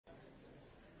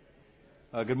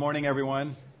Good morning,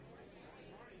 everyone.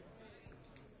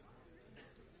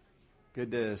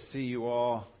 Good to see you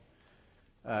all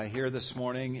here this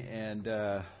morning. And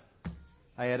I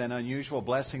had an unusual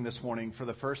blessing this morning. For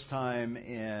the first time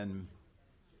in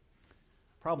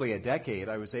probably a decade,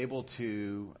 I was able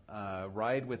to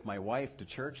ride with my wife to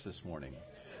church this morning.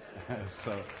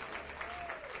 So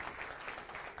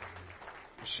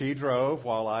she drove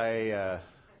while I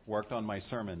worked on my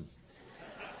sermon.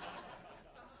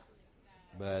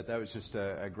 But that was just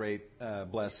a great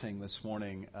blessing this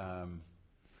morning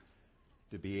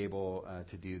to be able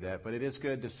to do that. But it is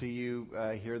good to see you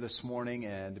here this morning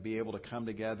and to be able to come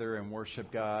together and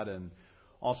worship God, and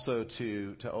also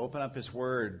to open up His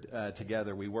Word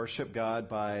together. We worship God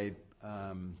by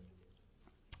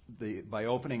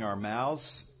opening our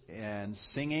mouths and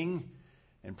singing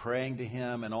and praying to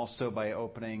Him, and also by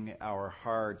opening our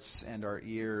hearts and our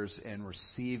ears and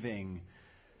receiving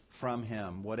from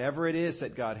Him. Whatever it is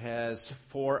that God has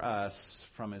for us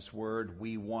from His Word,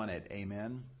 we want it.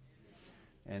 Amen?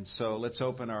 And so let's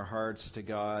open our hearts to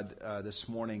God this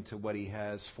morning, to what He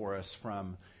has for us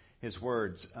from His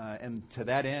words. And to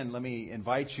that end, let me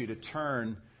invite you to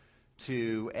turn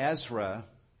to Ezra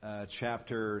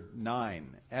chapter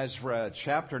 9. Ezra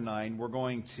chapter 9, we're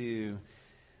going to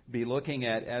be looking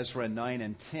at Ezra 9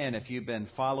 and 10. If you've been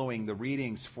following the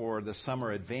readings for the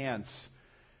summer advance,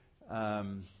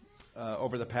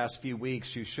 over the past few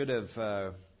weeks, you should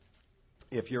have,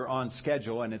 if you're on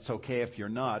schedule, and it's okay if you're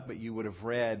not, but you would have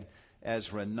read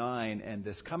Ezra 9, and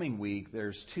this coming week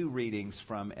there's two readings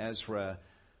from Ezra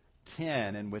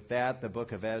 10, and with that the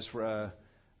book of Ezra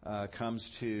comes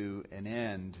to an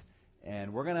end.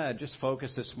 And we're going to just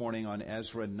focus this morning on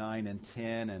Ezra 9 and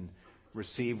 10 and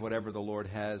receive whatever the Lord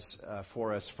has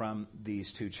for us from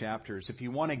these two chapters. If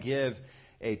you want to give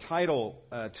a title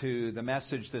to the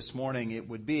message this morning, it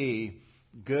would be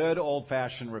Good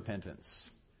Old-Fashioned Repentance.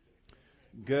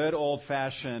 Good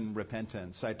Old-Fashioned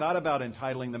Repentance. I thought about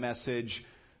entitling the message,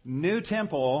 New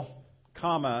Temple,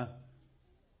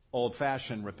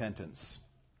 Old-Fashioned Repentance.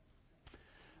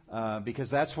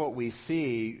 Because that's what we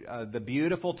see. The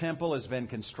beautiful temple has been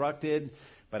constructed,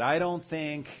 but I don't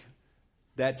think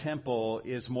that temple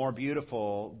is more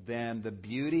beautiful than the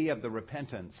beauty of the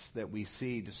repentance that we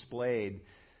see displayed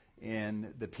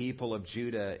in the people of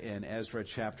Judah in Ezra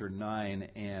chapter 9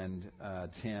 and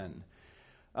 10.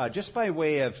 Just by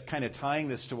way of kind of tying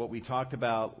this to what we talked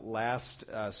about last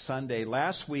Sunday,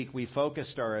 last week we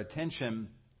focused our attention,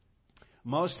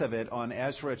 most of it, on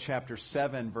Ezra chapter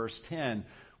 7 verse 10.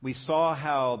 We saw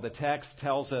how the text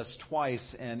tells us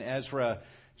twice in Ezra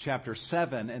chapter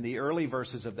 7, in the early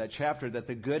verses of that chapter, that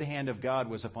the good hand of God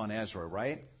was upon Ezra,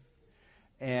 right?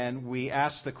 And we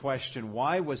asked the question,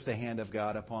 why was the hand of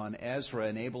God upon Ezra,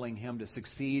 enabling him to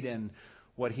succeed in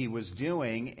what he was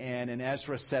doing? And in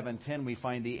Ezra 7:10, we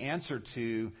find the answer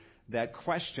to that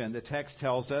question. The text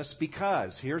tells us,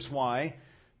 because, here's why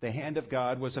the hand of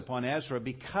God was upon Ezra,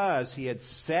 because he had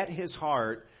set his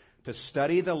heart to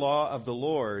study the law of the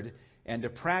Lord and to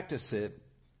practice it,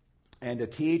 and to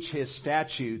teach His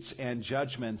statutes and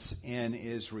judgments in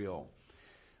Israel.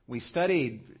 We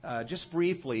studied just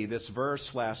briefly this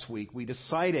verse last week. We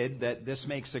decided that this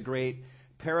makes a great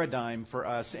paradigm for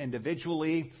us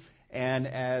individually and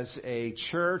as a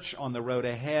church on the road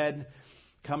ahead.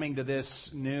 Coming to this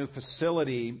new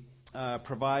facility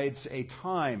provides a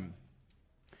time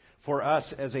for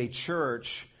us as a church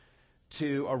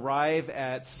to arrive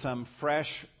at some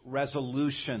fresh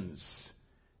resolutions.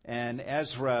 And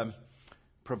Ezra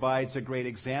provides a great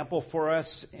example for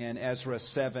us in Ezra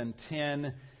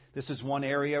 7:10. This is one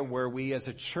area where we as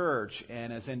a church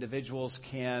and as individuals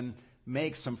can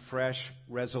make some fresh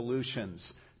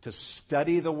resolutions to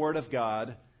study the Word of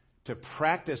God, to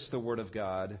practice the Word of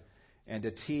God, and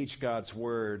to teach God's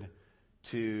Word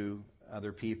to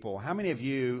other people. How many of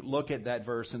you look at that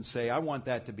verse and say, I want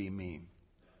that to be me?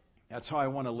 That's how I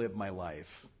want to live my life.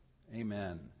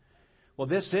 Amen. Well,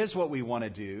 this is what we want to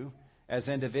do as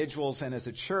individuals and as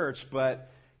a church, but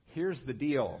here's the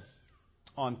deal.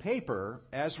 On paper,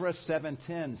 Ezra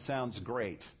 7:10 sounds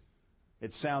great.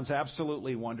 It sounds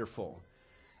absolutely wonderful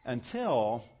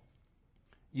until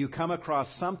you come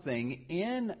across something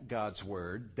in God's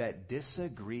Word that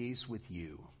disagrees with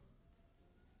you.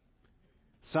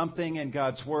 Something in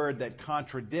God's Word that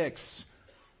contradicts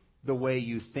the way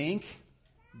you think,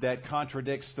 that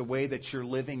contradicts the way that you're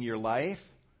living your life,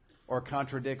 or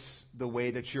contradicts the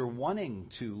way that you're wanting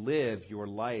to live your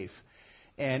life.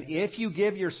 And if you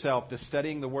give yourself to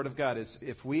studying the Word of God,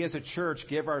 if we as a church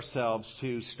give ourselves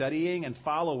to studying and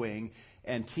following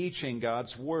and teaching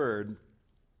God's Word,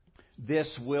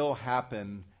 this will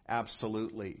happen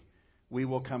absolutely. we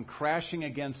will come crashing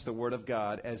against the Word of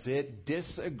God as it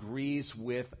disagrees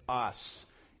with us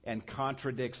and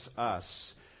contradicts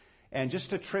us. And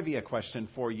just a trivia question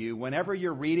for you. Whenever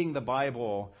you're reading the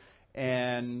Bible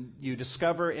and you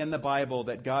discover in the Bible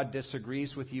that God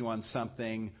disagrees with you on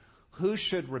something, who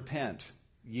should repent?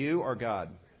 You or God?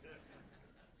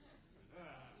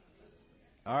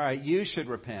 All right, you should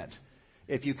repent.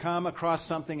 If you come across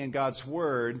something in God's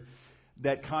Word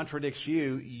that contradicts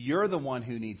you, you're the one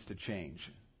who needs to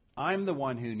change. I'm the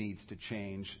one who needs to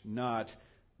change, not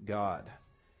God.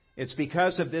 It's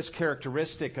because of this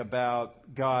characteristic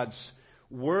about God's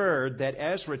Word that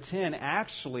Ezra 10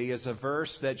 actually is a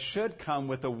verse that should come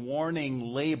with a warning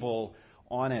label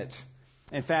on it.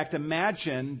 In fact,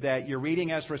 imagine that you're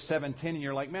reading Ezra 7:10 and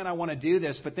you're like, man, I want to do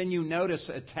this, but then you notice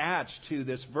attached to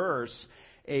this verse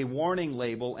a warning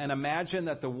label, and imagine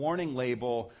that the warning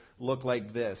label looked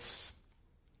like this.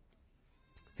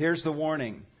 Here's the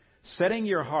warning. Setting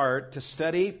your heart to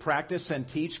study, practice, and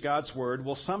teach God's Word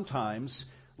will sometimes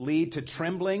lead to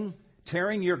trembling,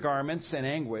 tearing your garments in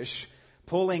anguish,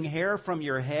 pulling hair from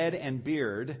your head and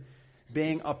beard,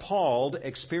 being appalled,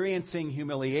 experiencing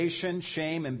humiliation,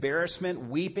 shame, embarrassment,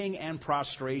 weeping, and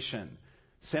prostration.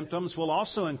 Symptoms will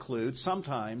also include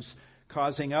sometimes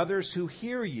causing others who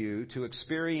hear you to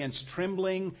experience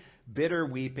trembling, bitter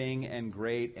weeping, and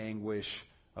great anguish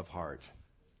of heart.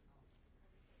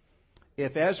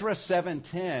 If Ezra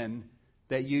 7:10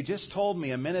 that you just told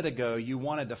me a minute ago you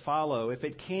wanted to follow, if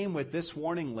it came with this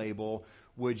warning label,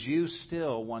 would you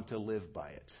still want to live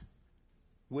by it?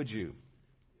 Would you?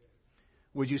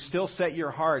 Would you still set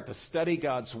your heart to study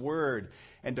God's Word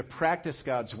and to practice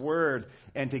God's Word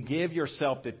and to give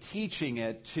yourself to teaching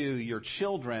it to your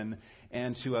children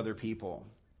and to other people?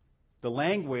 The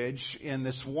language in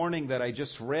this warning that I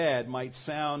just read might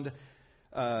sound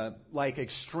like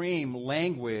extreme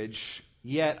language,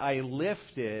 yet I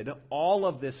lifted all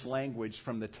of this language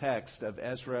from the text of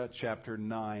Ezra chapter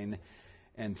 9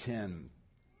 and 10.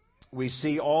 We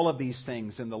see all of these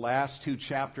things in the last two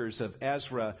chapters of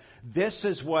Ezra. This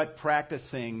is what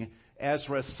practicing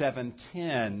Ezra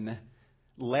 7:10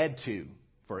 led to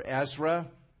for Ezra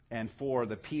and for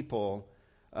the people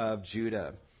of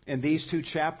Judah. In these two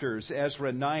chapters,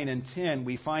 Ezra 9 and 10,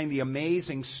 we find the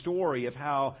amazing story of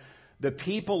how the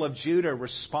people of Judah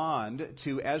respond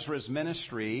to Ezra's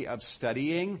ministry of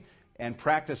studying and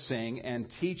practicing and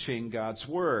teaching God's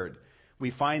Word. We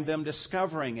find them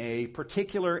discovering a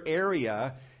particular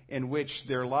area in which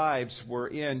their lives were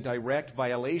in direct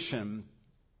violation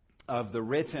of the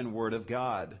written Word of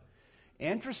God.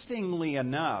 Interestingly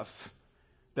enough,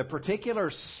 the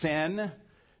particular sin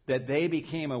that they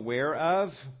became aware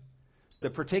of,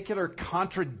 the particular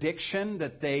contradiction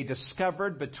that they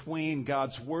discovered between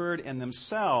God's Word and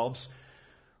themselves,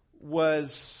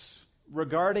 was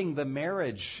regarding the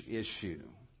marriage issue.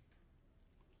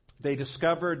 They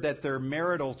discovered that their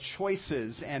marital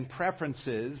choices and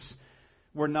preferences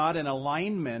were not in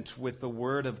alignment with the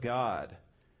Word of God.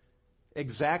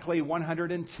 Exactly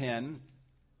 110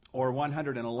 or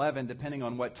 111, depending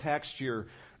on what text you're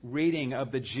reading,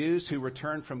 of the Jews who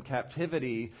returned from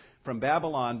captivity from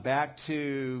Babylon back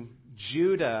to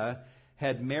Judah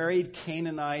had married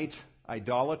Canaanite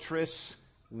idolatrous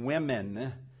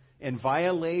women in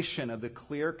violation of the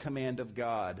clear command of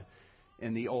God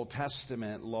in the Old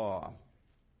Testament law.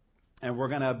 And we're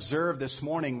going to observe this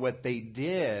morning what they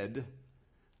did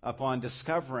upon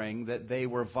discovering that they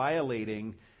were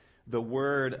violating the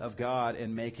Word of God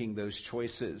in making those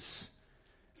choices.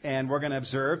 And we're going to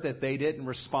observe that they didn't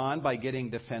respond by getting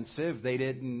defensive. They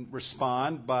didn't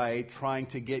respond by trying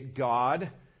to get God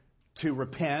to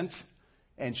repent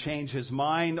and change His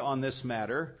mind on this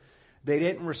matter. They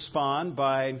didn't respond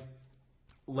by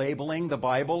labeling the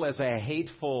Bible as a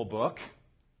hateful book.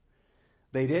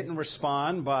 They didn't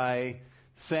respond by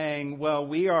saying, well,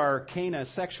 we are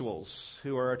Canaanite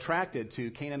who are attracted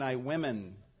to Canaanite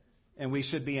women, and we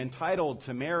should be entitled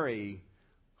to marry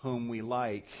whom we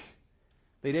like.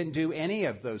 They didn't do any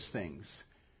of those things.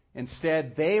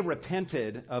 Instead, they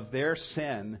repented of their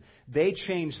sin. They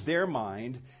changed their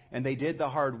mind, and they did the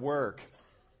hard work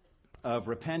of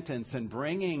repentance and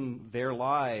bringing their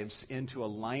lives into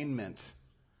alignment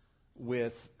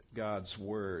with God's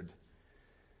Word.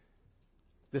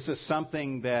 This is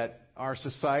something that our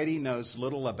society knows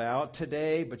little about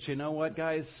today, but you know what,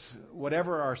 guys?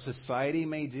 Whatever our society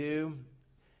may do,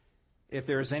 if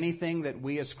there's anything that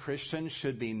we as Christians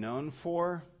should be known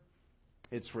for,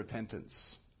 it's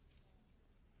repentance.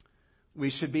 We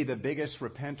should be the biggest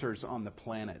repenters on the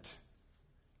planet,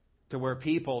 to where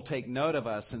people take note of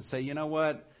us and say, you know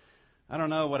what? I don't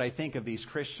know what I think of these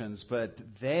Christians, but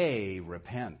they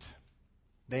repent.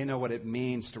 They know what it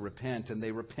means to repent, and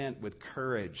they repent with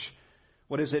courage.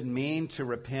 What does it mean to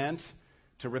repent?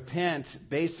 To repent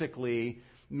basically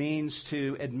means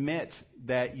to admit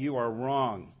that you are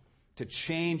wrong, to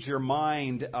change your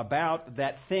mind about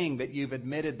that thing that you've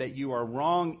admitted that you are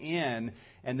wrong in,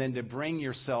 and then to bring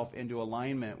yourself into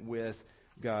alignment with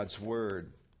God's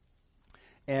Word.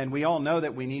 And we all know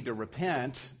that we need to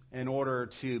repent in order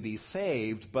to be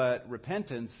saved, but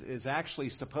repentance is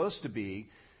actually supposed to be,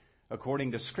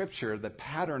 according to Scripture, the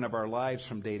pattern of our lives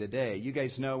from day to day. You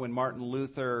guys know when Martin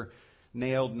Luther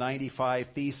nailed 95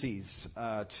 theses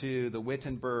to the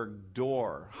Wittenberg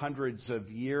door hundreds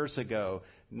of years ago,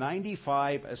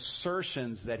 95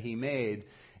 assertions that he made,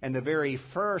 and the very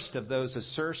first of those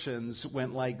assertions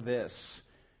went like this.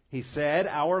 He said,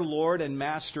 "Our Lord and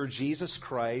Master Jesus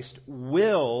Christ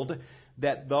willed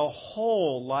that the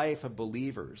whole life of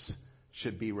believers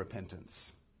should be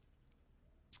repentance."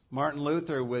 Martin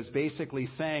Luther was basically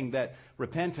saying that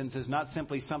repentance is not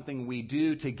simply something we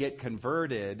do to get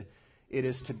converted. It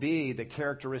is to be the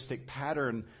characteristic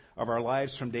pattern of our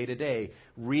lives from day to day.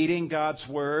 Reading God's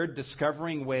Word,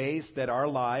 discovering ways that our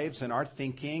lives and our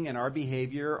thinking and our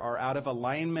behavior are out of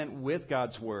alignment with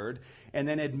God's Word, and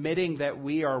then admitting that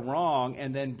we are wrong,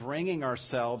 and then bringing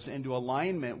ourselves into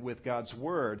alignment with God's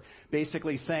Word.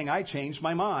 Basically saying, I changed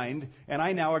my mind, and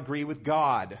I now agree with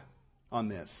God on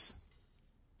this.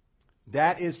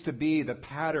 That is to be the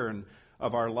pattern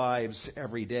of our lives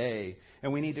every day.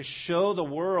 And we need to show the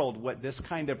world what this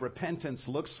kind of repentance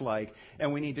looks like.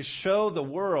 And we need to show the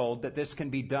world that this can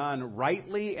be done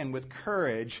rightly and with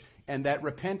courage, and that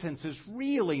repentance is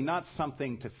really not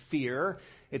something to fear.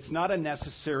 It's not a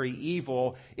necessary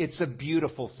evil. It's a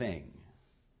beautiful thing.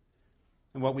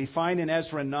 And what we find in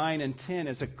Ezra 9 and 10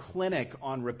 is a clinic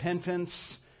on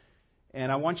repentance. And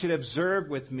I want you to observe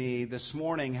with me this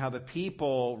morning how the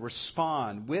people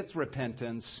respond with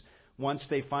repentance once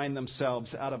they find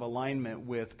themselves out of alignment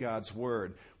with God's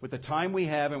Word. With the time we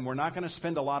have, and we're not going to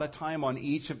spend a lot of time on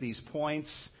each of these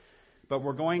points, but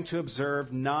we're going to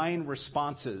observe 9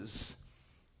 responses.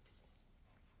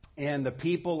 And the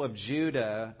people of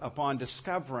Judah, upon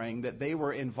discovering that they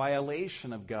were in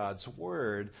violation of God's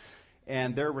Word,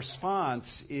 and their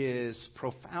response is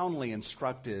profoundly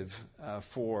instructive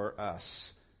for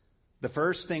us. The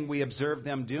first thing we observe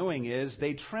them doing is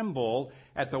they tremble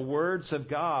at the words of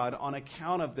God on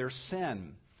account of their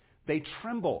sin. They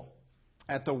tremble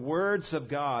at the words of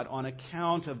God on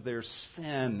account of their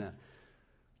sin.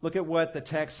 Look at what the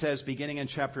text says beginning in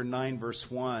chapter 9, verse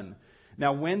 1.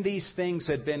 Now when these things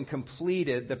had been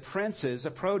completed, the princes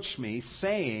approached me,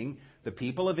 saying, the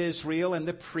people of Israel and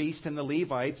the priests and the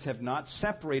Levites have not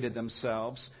separated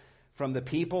themselves from the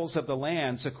peoples of the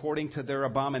lands according to their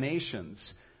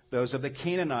abominations, those of the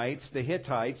Canaanites, the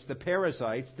Hittites, the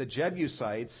Perizzites, the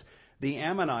Jebusites, the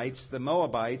Ammonites, the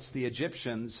Moabites, the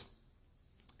Egyptians,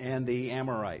 and the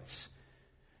Amorites.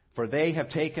 For they have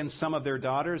taken some of their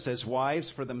daughters as wives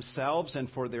for themselves and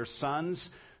for their sons,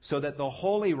 so that the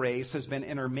holy race has been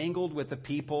intermingled with the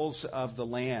peoples of the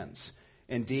lands.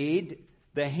 Indeed,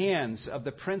 the hands of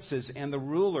the princes and the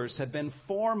rulers have been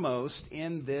foremost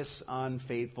in this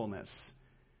unfaithfulness.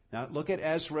 Now look at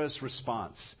Ezra's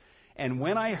response. And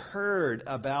when I heard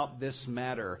about this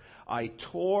matter, I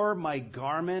tore my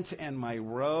garment and my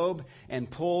robe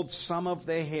and pulled some of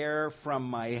the hair from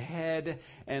my head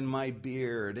and my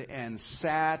beard and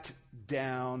sat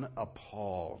down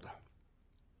appalled.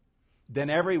 Then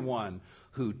everyone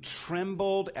who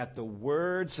trembled at the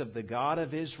words of the God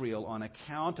of Israel on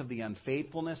account of the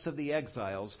unfaithfulness of the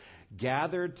exiles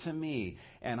gathered to me,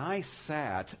 and I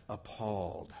sat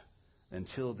appalled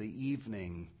until the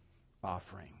evening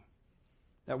offering.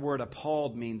 That word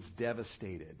appalled means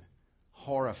devastated,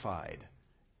 horrified.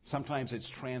 Sometimes it's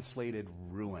translated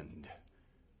ruined.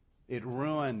 It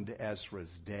ruined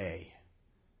Ezra's day.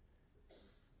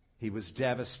 He was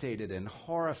devastated and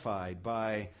horrified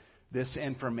by this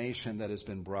information that has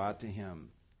been brought to him.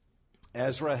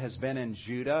 Ezra has been in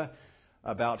Judah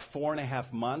about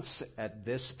 4.5 months at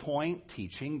this point,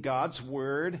 teaching God's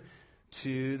Word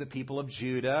to the people of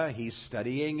Judah. He's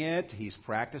studying it, he's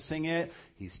practicing it,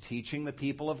 he's teaching the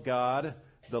people of God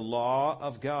the law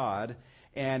of God,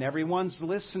 and everyone's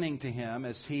listening to him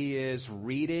as he is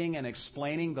reading and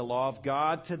explaining the law of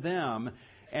God to them.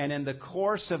 And in the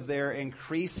course of their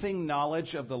increasing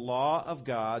knowledge of the law of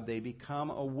God, they become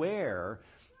aware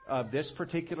of this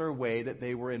particular way that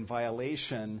they were in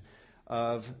violation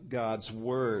of God's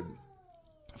Word.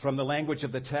 From the language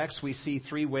of the text, we see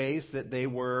 3 ways that they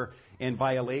were in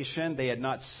violation. They had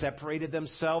not separated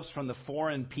themselves from the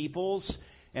foreign peoples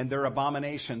and their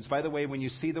abominations. By the way, when you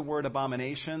see the word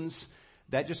abominations,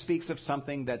 that just speaks of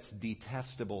something that's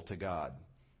detestable to God.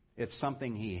 It's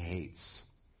something He hates.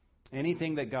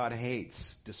 Anything that God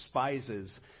hates,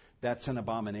 despises, that's an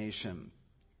abomination.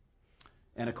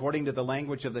 And according to the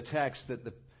language of the text, that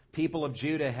the people of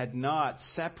Judah had not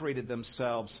separated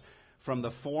themselves from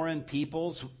the foreign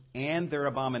peoples and their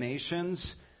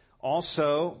abominations.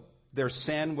 Also, their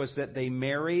sin was that they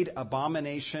married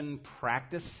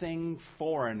abomination-practicing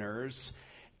foreigners.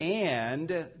 And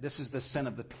this is the sin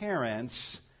of the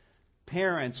parents.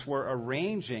 Parents were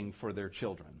arranging for their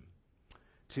children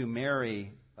to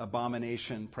marry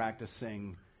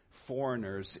abomination-practicing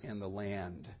foreigners in the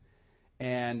land.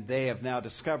 And they have now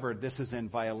discovered this is in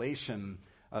violation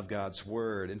of God's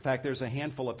Word. In fact, there's a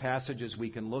handful of passages we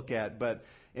can look at, but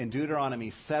in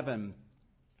Deuteronomy 7,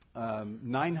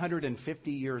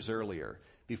 950 years earlier,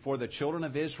 before the children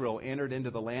of Israel entered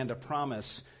into the land of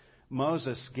promise,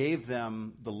 Moses gave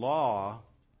them the law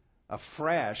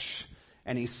afresh,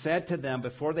 and he said to them,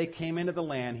 before they came into the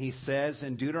land, he says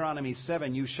in Deuteronomy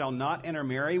 7, "You shall not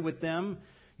intermarry with them,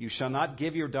 you shall not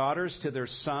give your daughters to their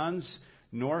sons,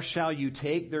 nor shall you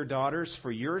take their daughters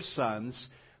for your sons,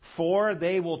 for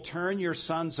they will turn your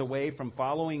sons away from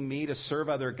following me to serve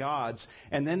other gods.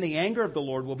 And then the anger of the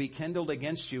Lord will be kindled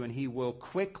against you, and He will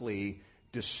quickly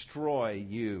destroy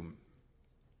you."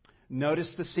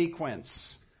 Notice the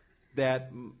sequence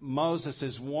that Moses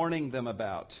is warning them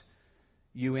about.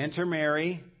 You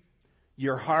intermarry,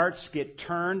 your hearts get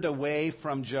turned away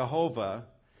from Jehovah,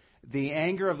 the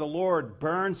anger of the Lord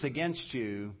burns against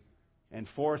you, and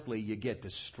fourthly, you get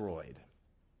destroyed.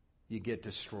 You get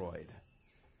destroyed.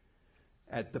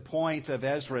 At the point of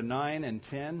Ezra 9 and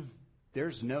 10,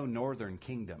 there's no northern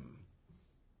kingdom.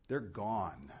 They're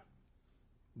gone.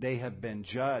 They have been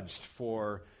judged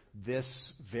for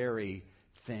this very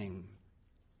thing.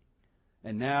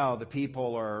 And now the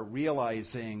people are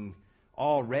realizing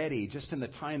already, just in the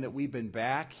time that we've been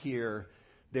back here,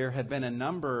 there have been a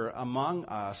number among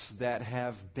us that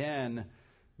have been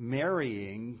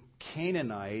marrying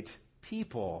Canaanite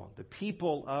people, the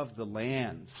people of the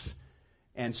lands.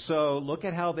 And so look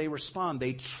at how they respond.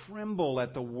 They tremble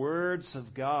at the words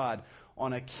of God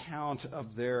on account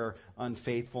of their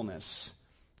unfaithfulness.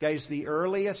 Guys, the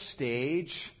earliest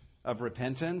stage of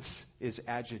repentance is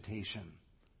agitation.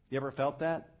 You ever felt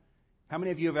that? How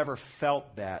many of you have ever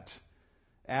felt that?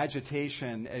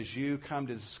 Agitation as you come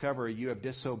to discover you have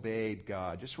disobeyed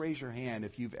God. Just raise your hand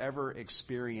if you've ever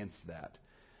experienced that.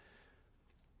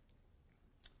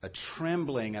 A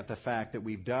trembling at the fact that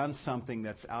we've done something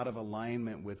that's out of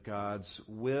alignment with God's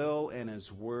will and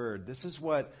His Word. This is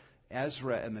what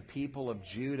Ezra and the people of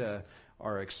Judah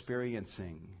are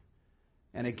experiencing.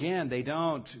 And again, they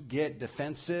don't get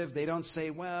defensive. They don't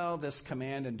say, well, this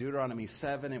command in Deuteronomy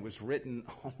 7, it was written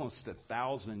almost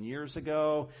 1,000 years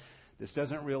ago. This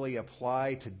doesn't really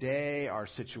apply today. Our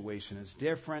situation is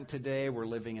different today. We're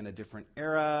living in a different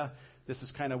era. This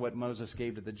is kind of what Moses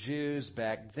gave to the Jews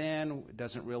back then. It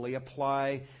doesn't really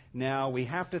apply now. We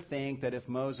have to think that if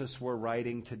Moses were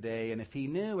writing today, and if he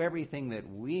knew everything that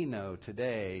we know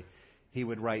today, he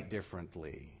would write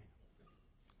differently.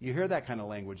 You hear that kind of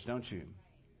language, don't you?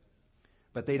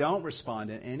 But they don't respond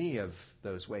in any of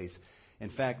those ways. In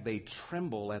fact, they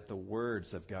tremble at the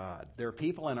words of God. There are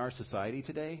people in our society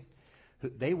today who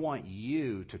they want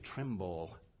you to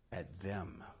tremble at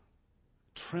them.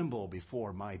 Tremble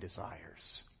before my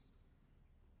desires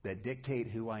that dictate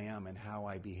who I am and how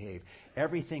I behave.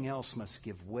 Everything else must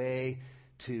give way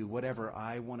to whatever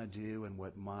I want to do and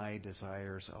what my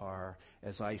desires are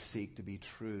as I seek to be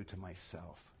true to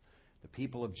myself. The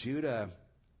people of Judah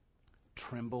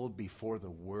trembled before the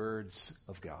words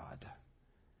of God.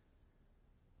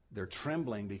 They're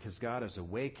trembling because God has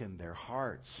awakened their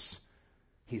hearts.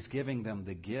 He's giving them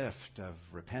the gift of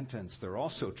repentance. They're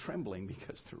also trembling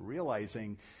because they're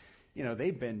realizing,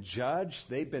 they've been judged,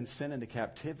 they've been sent into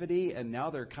captivity, and now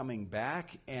they're coming back,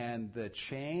 and the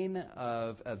chain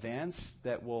of events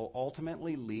that will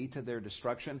ultimately lead to their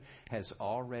destruction has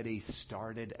already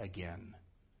started again.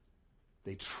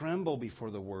 They tremble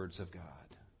before the words of God.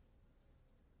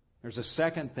 There's a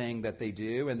second thing that they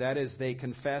do, and that is they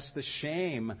confess the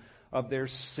shame of their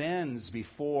sins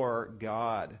before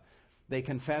God. They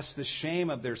confess the shame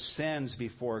of their sins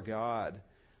before God.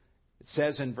 It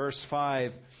says in verse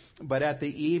 5, "But at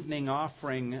the evening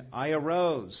offering I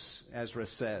arose," Ezra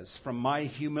says, "from my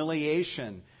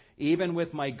humiliation, even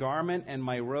with my garment and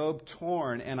my robe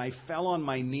torn, and I fell on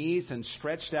my knees and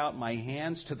stretched out my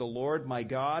hands to the Lord my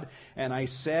God, and I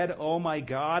said, O my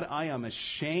God, I am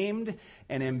ashamed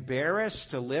and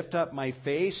embarrassed to lift up my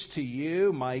face to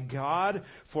you, my God,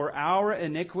 for our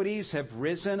iniquities have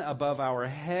risen above our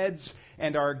heads,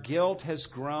 and our guilt has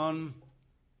grown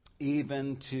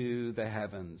even to the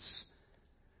heavens.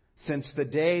 Since the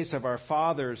days of our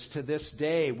fathers to this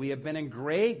day, we have been in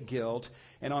great guilt,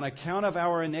 and on account of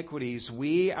our iniquities,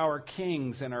 we, our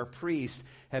kings and our priests,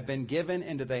 have been given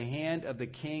into the hand of the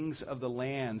kings of the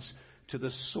lands, to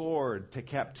the sword, to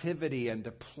captivity, and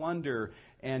to plunder,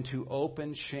 and to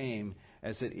open shame,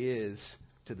 as it is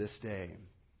to this day.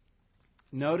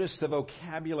 Notice the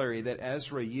vocabulary that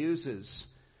Ezra uses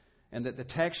and that the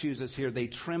text uses here. They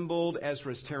trembled.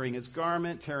 Ezra's tearing his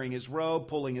garment, tearing his robe,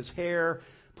 pulling his hair,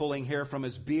 pulling hair from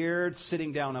his beard,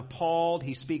 sitting down appalled.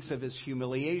 He speaks of his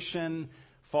humiliation,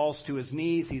 falls to his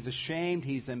knees. He's ashamed.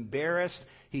 He's embarrassed.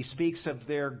 He speaks of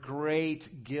their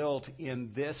great guilt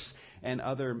in this and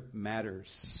other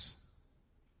matters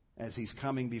as he's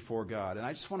coming before God. And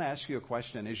I just want to ask you a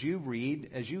question. As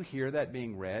you hear that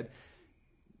being read,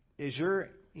 is your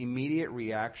immediate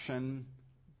reaction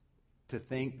to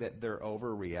think that they're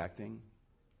overreacting?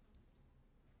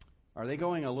 Are they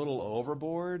going a little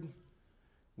overboard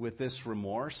with this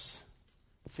remorse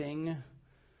thing?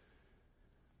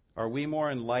 Are we more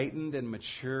enlightened and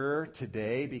mature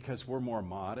today because we're more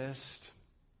modest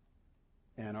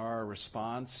in our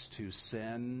response to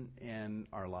sin in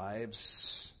our lives?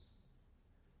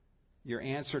 Your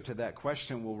answer to that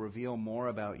question will reveal more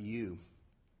about you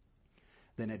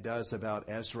than it does about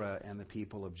Ezra and the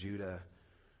people of Judah.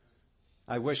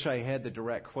 I wish I had the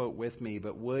direct quote with me,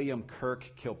 but William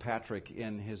Kirkpatrick,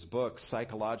 in his book,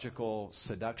 Psychological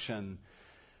Seduction,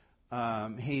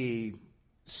 he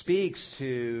speaks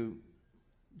to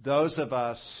those of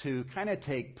us who kind of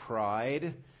take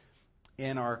pride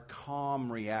in our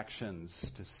calm reactions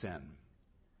to sin,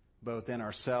 both in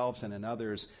ourselves and in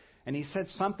others. And he said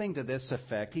something to this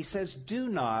effect. He says, do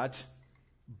not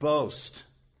boast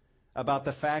about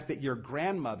the fact that your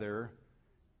grandmother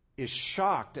is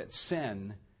shocked at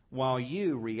sin while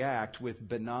you react with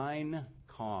benign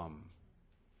calm.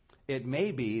 It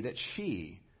may be that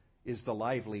she is the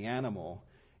lively animal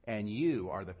and you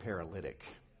are the paralytic.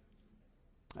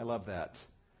 I love that.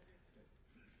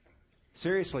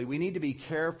 Seriously, we need to be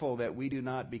careful that we do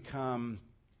not become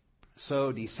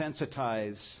so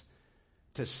desensitized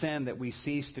to sin that we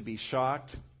cease to be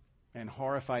shocked and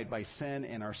horrified by sin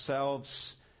in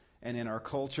ourselves and in our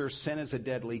culture. Sin is a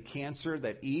deadly cancer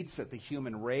that eats at the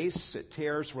human race. It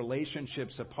tears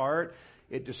relationships apart.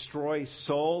 It destroys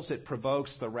souls. It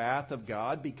provokes the wrath of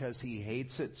God because He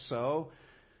hates it so.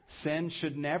 Sin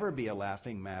should never be a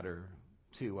laughing matter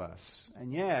to us.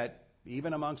 And yet,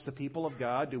 even amongst the people of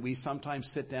God, do we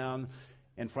sometimes sit down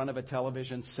in front of a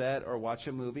television set or watch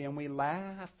a movie and we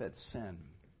laugh at sin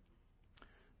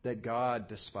that God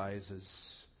despises?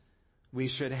 We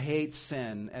should hate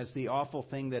sin as the awful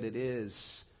thing that it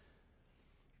is,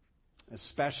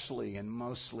 especially and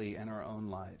mostly in our own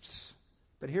lives.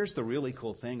 But here's the really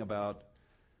cool thing about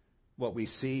what we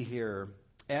see here.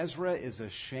 Ezra is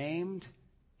ashamed,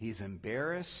 he's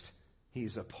embarrassed,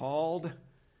 he's appalled,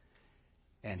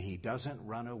 and he doesn't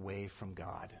run away from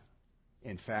God.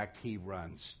 In fact, he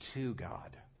runs to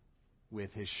God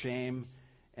with his shame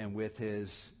and with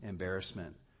his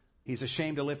embarrassment. He's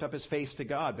ashamed to lift up his face to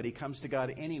God, but he comes to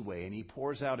God anyway, and he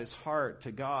pours out his heart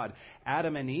to God.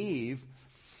 Adam and Eve,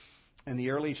 in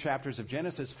the early chapters of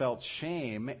Genesis, felt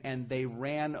shame, and they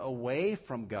ran away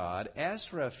from God.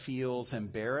 Ezra feels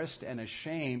embarrassed and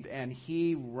ashamed, and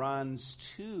he runs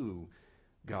to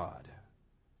God.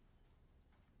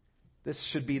 This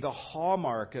should be the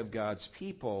hallmark of God's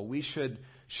people. We should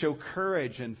show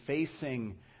courage in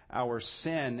facing our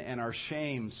sin and our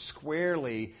shame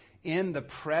squarely in the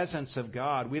presence of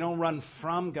God. We don't run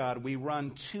from God. We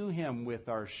run to Him with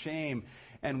our shame,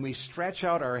 and we stretch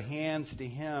out our hands to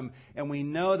Him, and we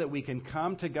know that we can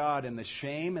come to God in the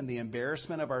shame and the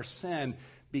embarrassment of our sin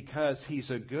because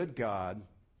He's a good God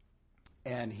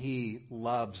and He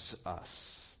loves us.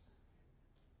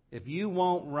 If you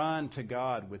won't run to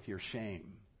God with your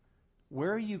shame,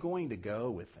 where are you going to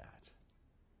go with that?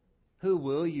 Who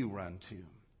will you run to?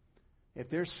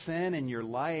 If there's sin in your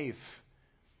life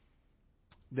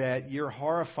that you're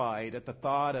horrified at the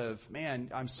thought of,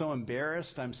 man, I'm so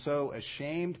embarrassed, I'm so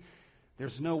ashamed,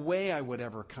 there's no way I would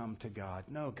ever come to God.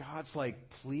 No, God's like,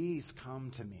 please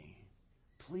come to me.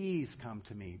 Please come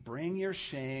to me. Bring your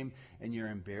shame and your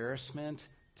embarrassment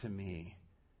to me,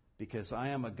 because I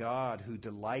am a God who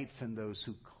delights in those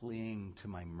who cling to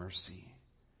my mercy.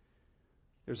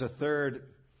 There's a third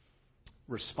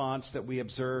response that we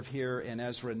observe here in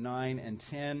Ezra 9 and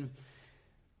 10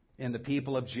 in the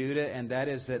people of Judah, and that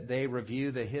is that they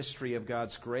review the history of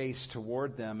God's grace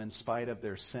toward them in spite of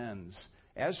their sins.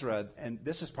 Ezra, and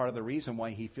this is part of the reason why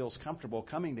he feels comfortable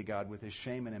coming to God with his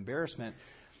shame and embarrassment,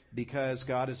 because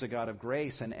God is a God of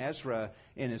grace. And Ezra,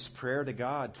 in his prayer to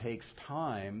God, takes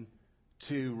time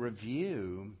to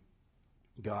review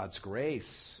God's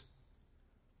grace.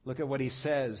 Look at what he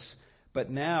says. But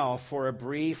now, for a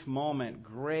brief moment,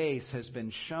 grace has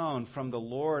been shown from the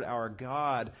Lord our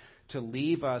God to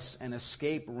leave us an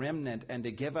escape remnant and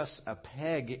to give us a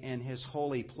peg in his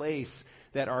holy place,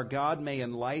 that our God may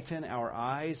enlighten our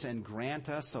eyes and grant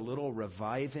us a little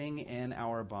reviving in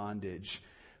our bondage.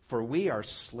 For we are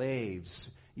slaves,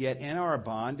 yet in our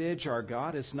bondage our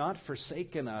God has not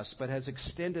forsaken us, but has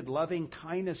extended loving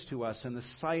kindness to us in the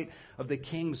sight of the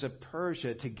kings of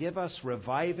Persia, to give us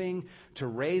reviving, to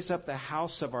raise up the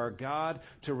house of our God,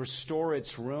 to restore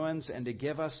its ruins, and to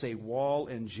give us a wall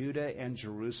in Judah and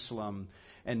Jerusalem.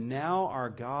 And now, our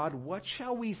God, what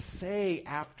shall we say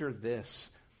after this?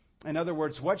 In other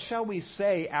words, what shall we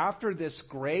say after this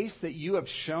grace that you have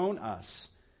shown us?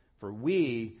 For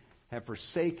we have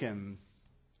forsaken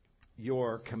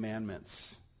your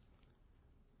commandments.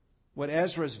 What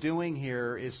Ezra is doing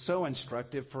here is so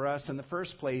instructive for us. In the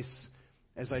first place,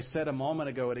 as I said a moment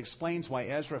ago, it explains why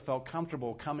Ezra felt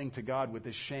comfortable coming to God with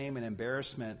his shame and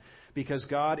embarrassment, because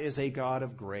God is a God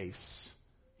of grace.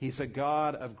 He's a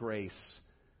God of grace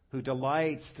who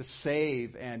delights to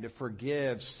save and to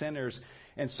forgive sinners.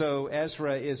 And so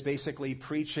Ezra is basically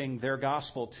preaching their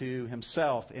gospel to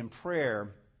himself in prayer.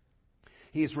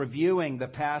 He's reviewing the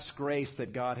past grace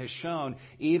that God has shown,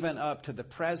 even up to the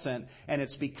present. And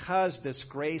it's because this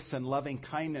grace and loving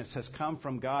kindness has come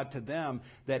from God to them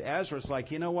that Ezra's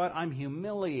like, you know what? I'm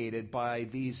humiliated by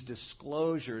these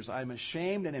disclosures. I'm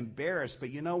ashamed and embarrassed.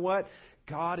 But you know what?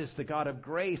 God is the God of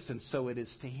grace, and so it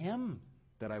is to him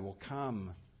that I will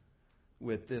come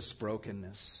with this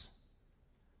brokenness.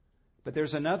 But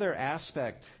there's another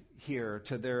aspect here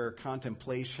to their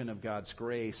contemplation of God's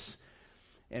grace.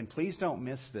 And please don't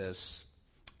miss this.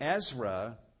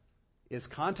 Ezra is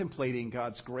contemplating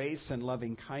God's grace and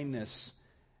loving kindness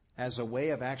as a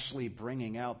way of actually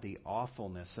bringing out the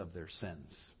awfulness of their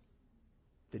sins.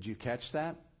 Did you catch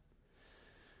that?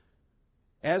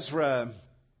 Ezra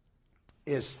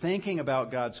is thinking about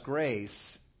God's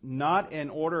grace not in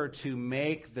order to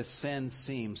make the sin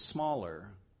seem smaller,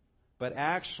 but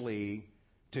actually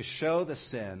to show the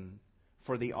sin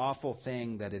for the awful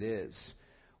thing that it is.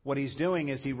 What he's doing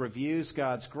is he reviews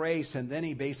God's grace, and then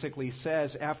he basically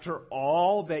says, after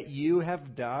all that you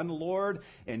have done, Lord,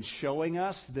 in showing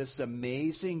us this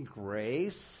amazing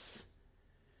grace,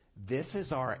 this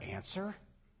is our answer?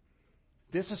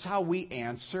 This is how we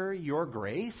answer your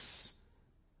grace?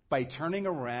 By turning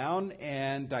around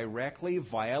and directly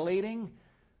violating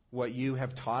what you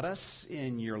have taught us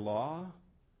in your law?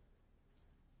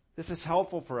 This is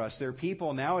helpful for us. There are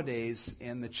people nowadays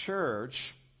in the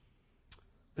church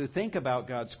who think about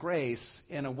God's grace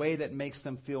in a way that makes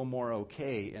them feel more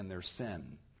okay in their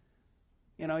sin.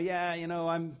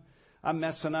 I'm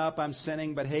messing up, I'm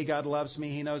sinning, but hey, God loves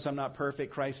me. He knows I'm not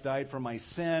perfect. Christ died for my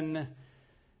sin.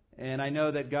 And I know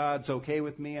that God's okay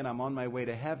with me and I'm on my way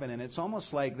to heaven. And it's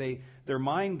almost like their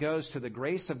mind goes to the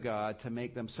grace of God to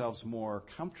make themselves more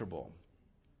comfortable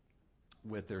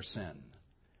with their sin.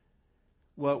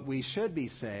 What we should be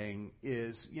saying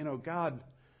is, God,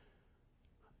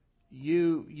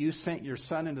 You sent your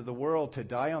Son into the world to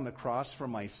die on the cross for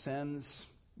my sins.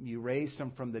 You raised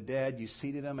him from the dead. You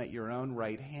seated him at your own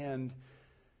right hand.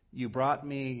 You brought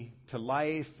me to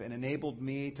life and enabled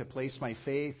me to place my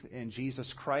faith in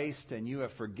Jesus Christ. And you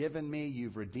have forgiven me.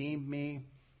 You've redeemed me.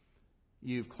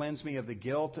 You've cleansed me of the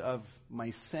guilt of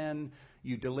my sin.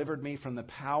 You delivered me from the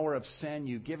power of sin.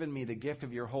 You've given me the gift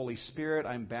of your Holy Spirit.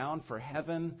 I'm bound for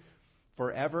heaven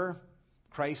forever.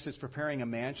 Christ is preparing a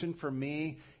mansion for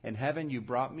me in heaven. You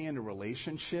brought me into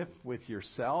relationship with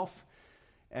yourself,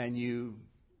 and you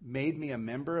made me a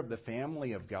member of the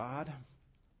family of God,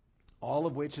 all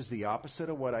of which is the opposite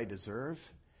of what I deserve.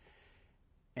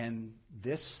 And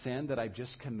this sin that I've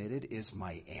just committed is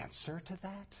my answer to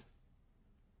that.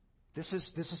 This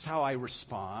is how I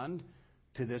respond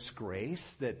to this grace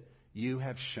that you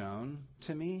have shown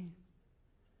to me.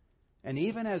 And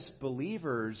even as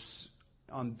believers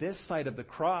on this side of the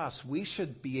cross, we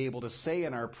should be able to say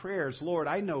in our prayers, Lord,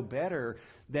 I know better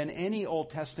than any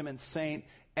Old Testament saint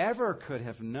ever could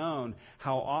have known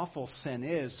how awful sin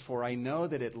is, for I know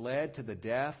that it led to the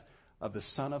death of the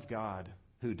Son of God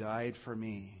who died for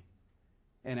me.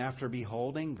 And after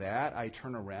beholding that, I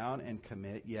turn around and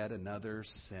commit yet another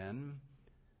sin.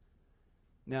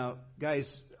 Now,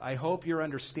 guys, I hope you're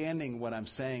understanding what I'm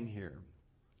saying here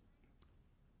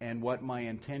and what my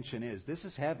intention is. This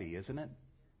is heavy, isn't it?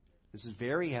 This is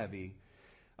very heavy.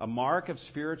 A mark of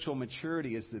spiritual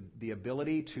maturity is the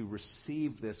ability to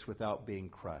receive this without being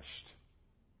crushed.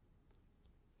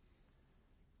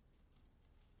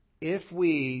 if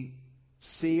we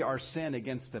see our sin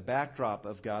against the backdrop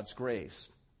of God's grace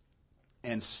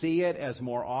and see it as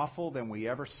more awful than we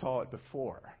ever saw it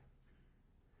before,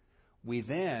 we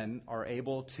then are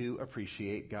able to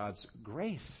appreciate God's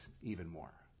grace even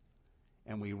more.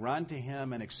 And we run to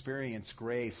Him and experience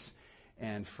grace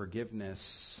and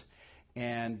forgiveness.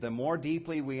 And the more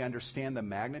deeply we understand the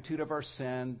magnitude of our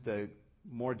sin, the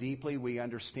more deeply we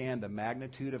understand the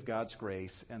magnitude of God's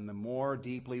grace, and the more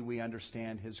deeply we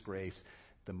understand His grace,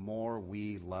 the more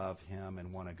we love Him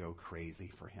and want to go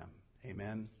crazy for Him.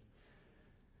 Amen?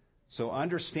 So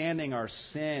understanding our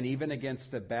sin, even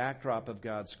against the backdrop of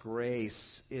God's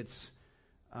grace, it's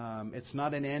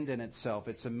not an end in itself.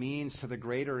 It's a means to the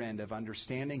greater end of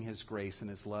understanding His grace and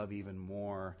His love even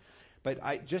more. But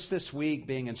just this week,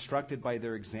 being instructed by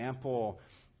their example,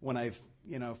 when I've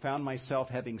found myself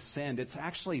having sinned, it's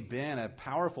actually been a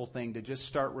powerful thing to just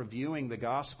start reviewing the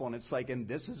gospel. And it's like, and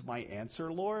this is my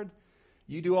answer, Lord?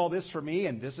 You do all this for me,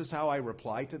 and this is how I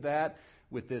reply to that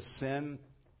with this sin?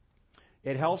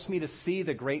 It helps me to see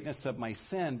the greatness of my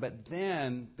sin, but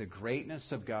then the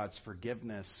greatness of God's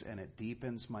forgiveness, and it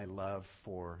deepens my love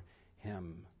for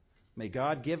Him. May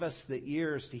God give us the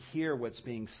ears to hear what's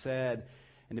being said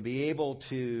and to be able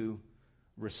to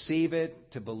receive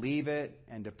it, to believe it,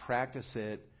 and to practice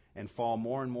it, and fall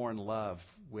more and more in love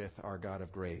with our God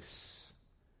of grace.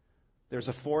 There's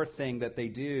a fourth thing that they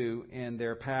do in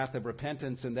their path of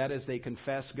repentance, and that is they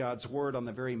confess God's word on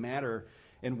the very matter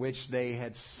in which they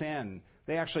had sinned.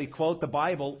 They actually quote the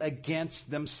Bible against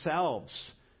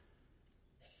themselves.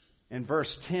 In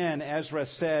verse 10, Ezra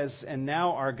says, "And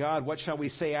now, our God, what shall we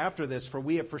say after this? For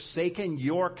we have forsaken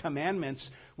your commandments,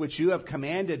 which you have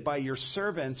commanded by your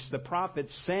servants, the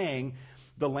prophets, saying,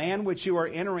 the land which you are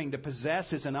entering to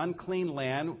possess is an unclean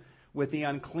land, with the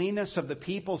uncleanness of the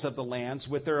peoples of the lands,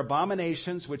 with their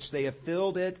abominations which they have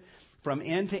filled it from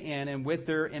end to end, and with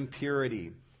their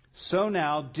impurity. So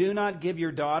now, do not give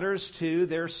your daughters to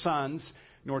their sons,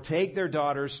 nor take their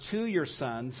daughters to your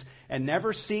sons, and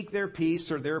never seek their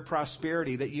peace or their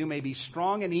prosperity, that you may be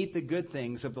strong and eat the good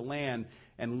things of the land,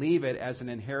 and leave it as an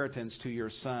inheritance to your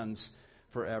sons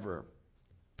forever."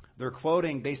 They're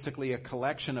quoting basically a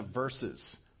collection of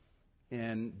verses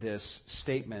in this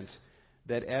statement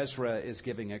that Ezra is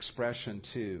giving expression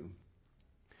to.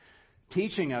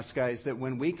 Teaching us, guys, that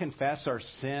when we confess our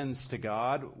sins to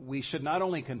God, we should not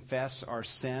only confess our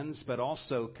sins, but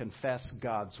also confess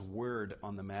God's word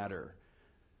on the matter.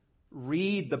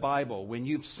 Read the Bible. When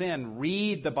you've sinned,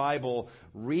 read the Bible.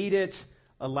 Read it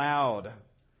aloud.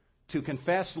 To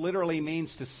confess literally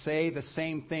means to say the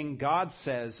same thing God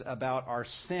says about our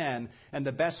sin. And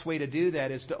the best way to do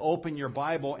that is to open your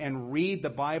Bible and read the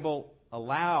Bible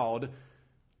aloud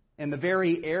in the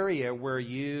very area where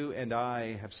you and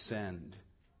I have sinned.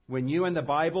 When you and the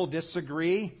Bible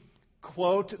disagree,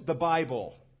 quote the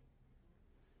Bible.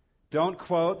 Don't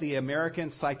quote the American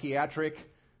Psychiatric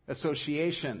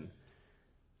Association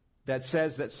that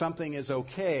says that something is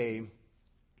okay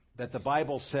that the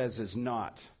Bible says is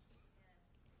not.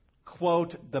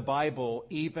 Quote the Bible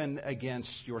even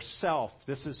against yourself.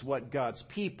 This is what God's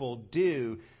people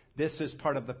do. This is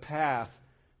part of the path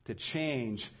to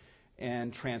change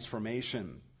and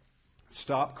transformation.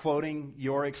 Stop quoting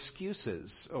your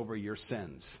excuses over your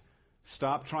sins.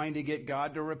 Stop trying to get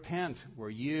God to repent where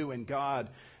you and God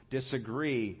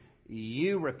disagree.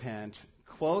 You repent.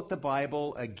 Quote the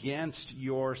Bible against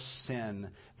your sin.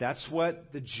 That's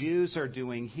what the Jews are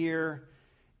doing here,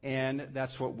 and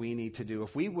that's what we need to do.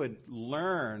 If we would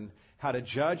learn how to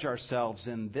judge ourselves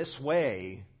in this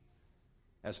way,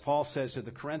 as Paul says to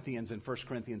the Corinthians in 1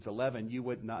 Corinthians 11, you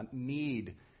would not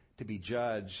need to be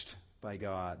judged by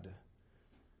God.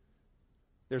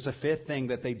 There's a fifth thing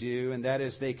that they do, and that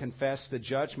is they confess the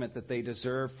judgment that they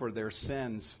deserve for their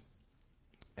sins.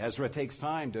 Ezra takes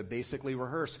time to basically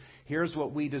rehearse. Here's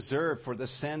what we deserve for the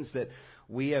sins that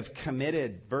we have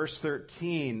committed. Verse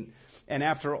 13, "And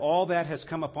after all that has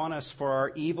come upon us for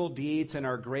our evil deeds and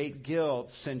our great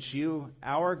guilt, since you,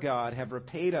 our God, have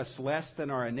repaid us less than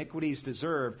our iniquities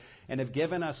deserve, and have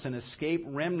given us an escape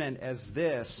remnant as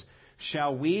this,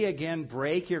 shall we again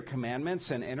break your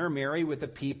commandments and intermarry with the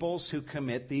peoples who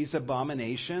commit these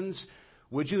abominations?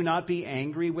 Would you not be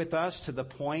angry with us to the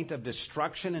point of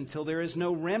destruction until there is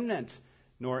no remnant,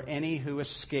 nor any who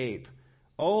escape?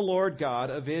 O Lord God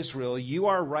of Israel, you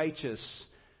are righteous,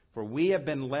 for we have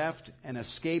been left an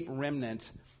escape remnant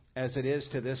as it is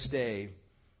to this day.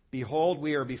 Behold,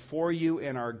 we are before you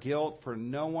in our guilt, for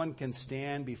no one can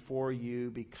stand before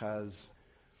you because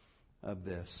of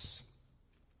this."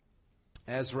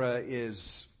 Ezra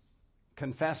is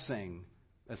confessing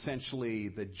essentially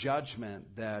the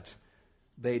judgment that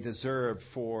they deserved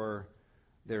for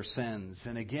their sins.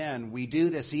 And again, we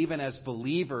do this even as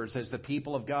believers, as the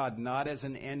people of God, not as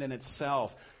an end in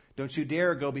itself. Don't you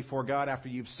dare go before God after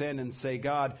you've sinned and say,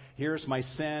 God, here's my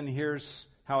sin, here's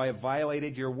how I have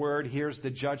violated your word, here's the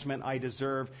judgment I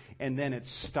deserve, and then it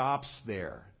stops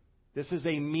there. This is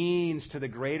a means to the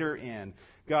greater end.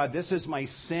 God, this is my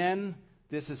sin,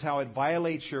 this is how it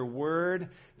violates your word,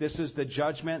 this is the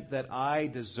judgment that I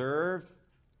deserve.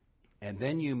 And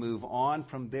then you move on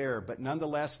from there. But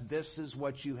nonetheless, this is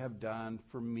what you have done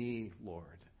for me, Lord,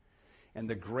 and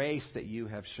the grace that you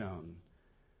have shown,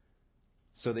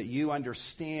 so that you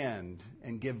understand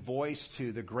and give voice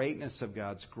to the greatness of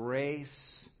God's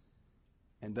grace.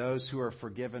 And those who are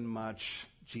forgiven much,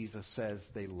 Jesus says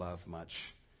they love much.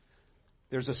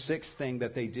 There's a sixth thing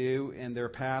that they do in their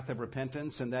path of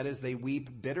repentance, and that is they weep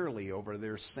bitterly over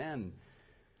their sin.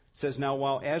 It says, now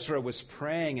while Ezra was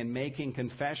praying and making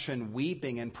confession,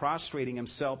 weeping and prostrating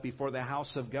himself before the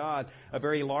house of God, a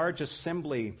very large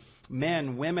assembly,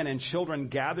 men, women, and children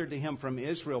gathered to him from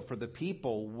Israel, for the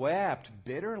people wept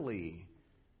bitterly.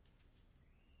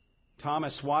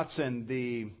 Thomas Watson,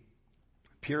 the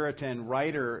Puritan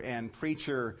writer and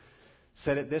preacher,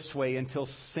 said it this way: until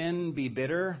sin be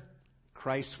bitter,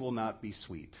 Christ will not be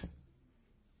sweet.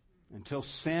 Until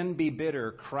sin be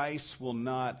bitter, Christ will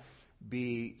not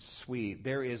be sweet.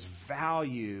 There is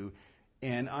value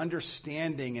in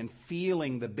understanding and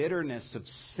feeling the bitterness of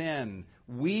sin,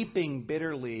 weeping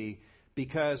bitterly,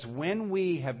 because when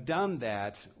we have done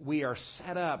that, we are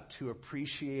set up to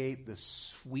appreciate the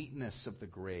sweetness of the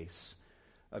grace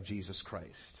of Jesus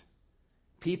Christ.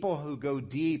 People who go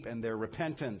deep in their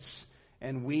repentance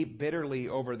and weep bitterly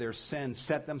over their sin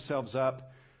set themselves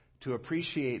up to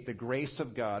appreciate the grace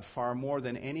of God far more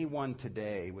than anyone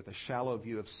today with a shallow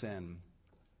view of sin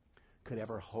could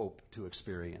ever hope to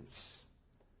experience.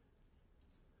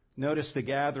 Notice the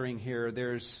gathering here.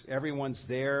 Everyone's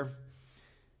there,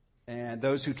 and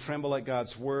those who tremble at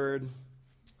God's word.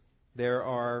 There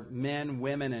are men,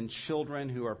 women, and children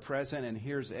who are present, and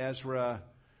here's Ezra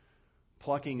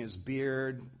plucking his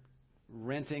beard,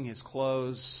 renting his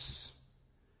clothes,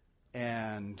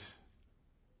 and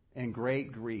in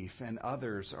great grief, and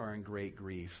others are in great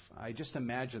grief. I just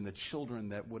imagine the children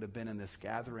that would have been in this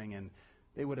gathering, and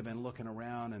they would have been looking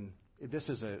around, and this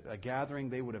is a gathering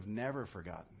they would have never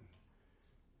forgotten.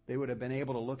 They would have been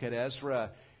able to look at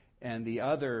Ezra and the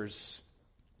others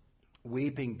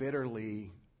weeping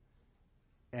bitterly,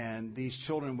 and these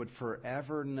children would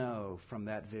forever know from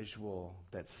that visual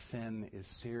that sin is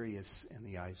serious in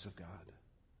the eyes of God.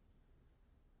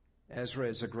 Ezra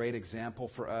is a great example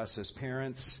for us as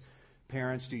parents.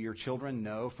 Parents, do your children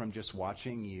know from just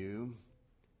watching you?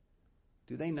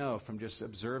 Do they know from just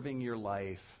observing your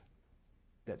life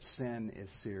that sin is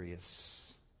serious?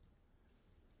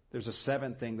 There's a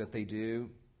seventh thing that they do,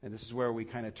 and this is where we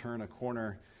kind of turn a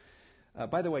corner.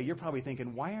 By the way, you're probably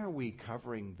thinking, why are we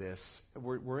covering this?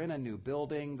 We're in a new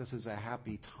building. This is a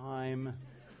happy time.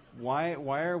 Why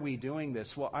are we doing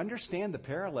this? Well, understand the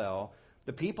parallel.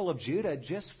 The people of Judah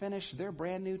just finished their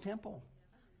brand new temple.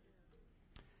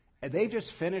 And they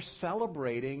just finished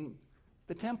celebrating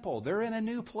the temple. They're in a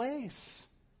new place.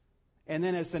 And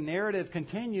then as the narrative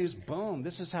continues, boom,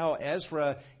 this is how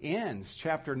Ezra ends.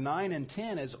 Chapter 9 and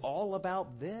 10 is all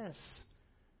about this.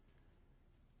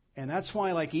 And that's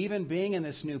why, like, even being in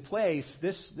this new place,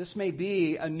 this may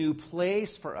be a new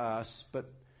place for us,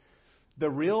 but the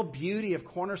real beauty of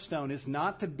Cornerstone is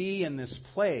not to be in this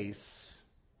place,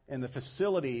 in the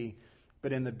facility,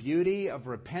 but in the beauty of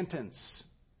repentance.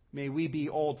 May we be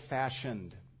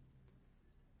old-fashioned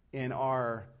in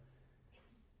our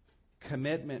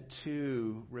commitment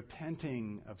to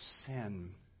repenting of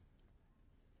sin.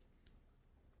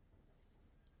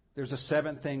 There's a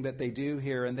seventh thing that they do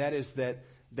here, and that is that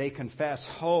they confess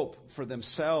hope for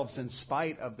themselves in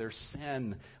spite of their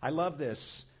sin. I love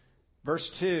this. Verse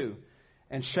 2,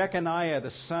 and Shechaniah,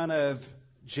 the son of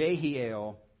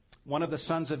Jehiel, one of the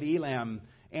sons of Elam,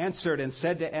 answered and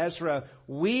said to Ezra,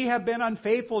 we have been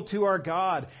unfaithful to our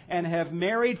God and have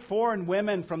married foreign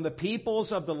women from the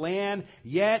peoples of the land,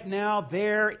 yet now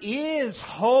there is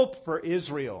hope for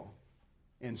Israel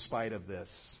in spite of this.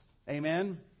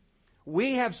 Amen?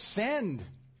 We have sinned.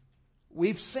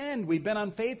 We've sinned. We've been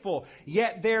unfaithful.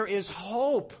 Yet there is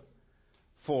hope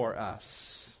for us.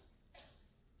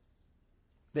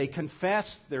 They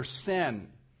confessed their sin,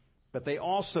 but they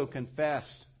also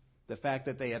confessed the fact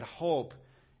that they had hope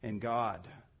in God.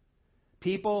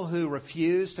 People who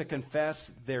refuse to confess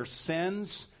their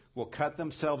sins will cut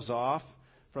themselves off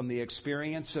from the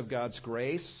experience of God's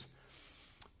grace.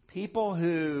 People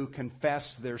who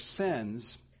confess their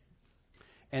sins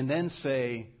and then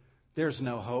say, there's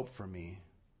no hope for me.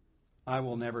 I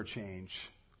will never change.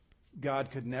 God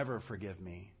could never forgive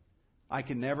me. I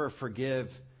can never forgive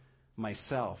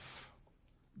myself.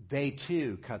 They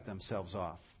too cut themselves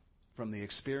off from the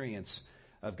experience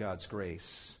of God's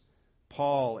grace.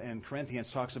 Paul in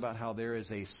Corinthians talks about how there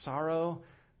is a sorrow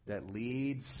that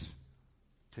leads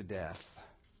to death.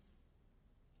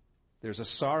 There's a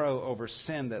sorrow over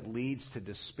sin that leads to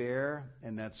despair,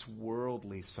 and that's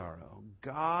worldly sorrow.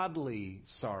 Godly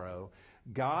sorrow,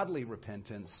 godly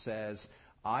repentance says,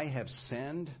 I have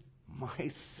sinned.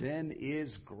 My sin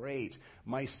is great.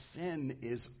 My sin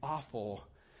is awful.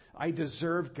 I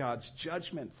deserve God's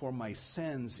judgment for my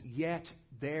sins, yet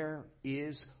there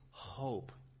is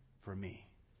hope for me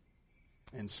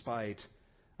in spite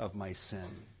of my sin.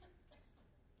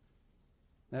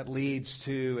 That leads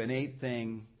to an eighth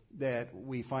thing that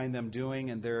we find them doing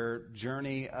in their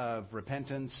journey of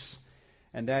repentance,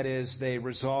 and that is they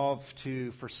resolve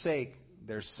to forsake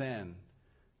their sin.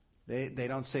 They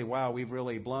don't say, wow, we've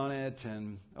really blown it,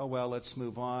 and oh well, let's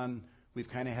move on. We've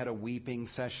kind of had a weeping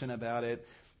session about it.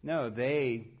 No,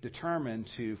 they determine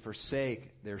to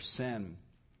forsake their sin.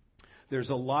 There's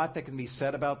a lot that can be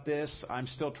said about this. I'm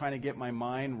still trying to get my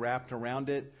mind wrapped around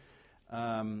it.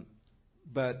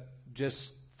 But just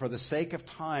for the sake of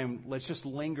time, let's just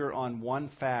linger on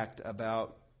one fact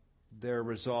about their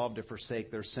resolve to forsake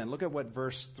their sin. Look at what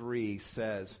verse 3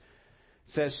 says.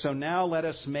 It says, so now let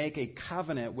us make a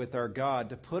covenant with our God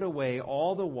to put away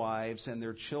all the wives and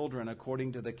their children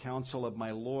according to the counsel of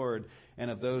my Lord and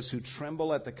of those who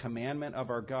tremble at the commandment of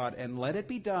our God, and let it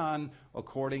be done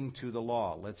according to the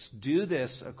law. Let's do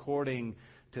this according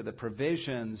to the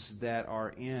provisions that are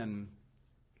in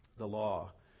the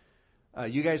law.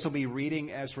 You guys will be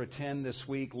reading Ezra 10 this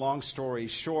week. Long story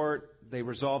short, they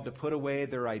resolve to put away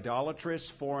their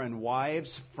idolatrous foreign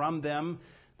wives from them.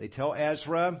 They tell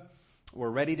Ezra, we're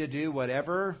ready to do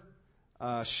whatever.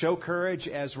 Show courage,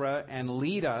 Ezra, and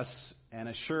lead us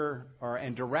and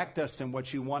and direct us in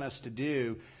what you want us to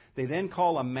do. They then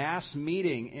call a mass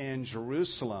meeting in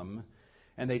Jerusalem,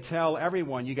 and they tell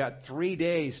everyone, you got 3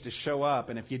 days to show up,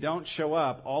 and if you don't show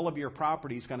up, all of your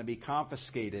property is going to be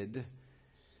confiscated,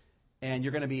 and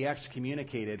you're going to be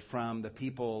excommunicated from the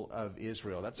people of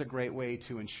Israel. That's a great way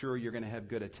to ensure you're going to have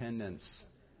good attendance.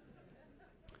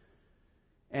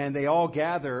 And they all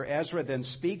gather. Ezra then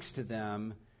speaks to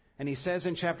them. And he says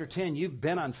in chapter 10, you've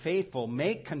been unfaithful.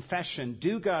 Make confession.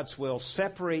 Do God's will.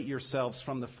 Separate yourselves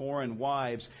from the foreign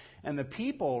wives. And the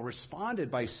people responded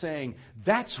by saying,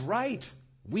 that's right.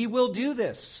 We will do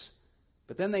this.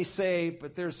 But then they say,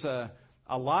 but there's a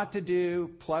lot to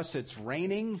do. Plus it's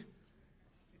raining.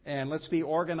 And let's be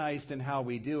organized in how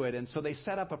we do it. And so they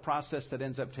set up a process that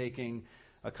ends up taking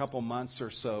a couple months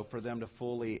or so for them to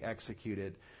fully execute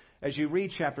it. As you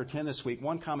read chapter 10 this week,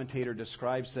 one commentator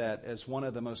describes that as one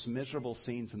of the most miserable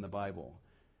scenes in the Bible.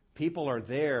 People are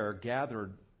there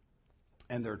gathered,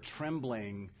 and they're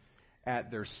trembling at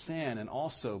their sin, and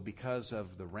also because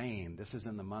of the rain. This is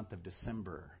in the month of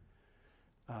December.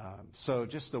 So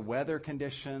just the weather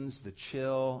conditions, the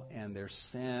chill, and their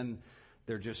sin,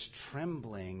 they're just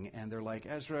trembling, and they're like,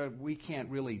 Ezra, we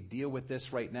can't really deal with this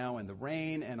right now in the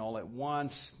rain and all at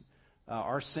once.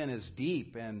 Our sin is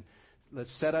deep, and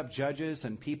let's set up judges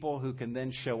and people who can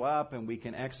then show up, and we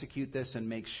can execute this and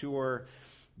make sure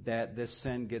that this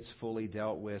sin gets fully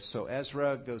dealt with. So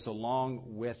Ezra goes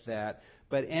along with that.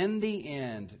 But in the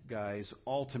end, guys,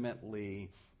 ultimately,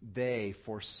 they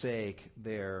forsake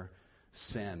their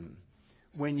sin.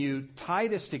 When you tie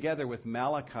this together with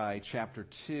Malachi chapter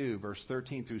 2, verse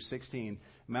 13 through 16,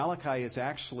 Malachi is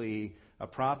actually a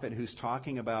prophet who's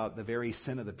talking about the very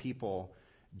sin of the people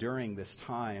during this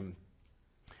time.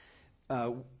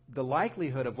 The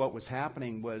likelihood of what was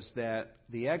happening was that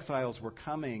the exiles were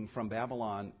coming from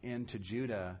Babylon into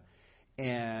Judah,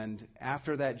 and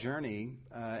after that journey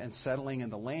and settling in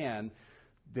the land,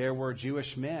 there were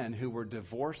Jewish men who were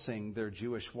divorcing their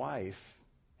Jewish wife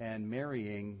and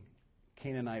marrying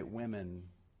Canaanite women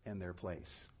in their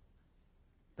place.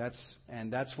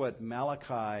 That's what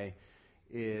Malachi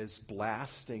is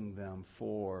blasting them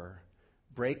for,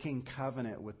 breaking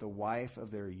covenant with the wife of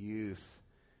their youth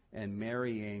and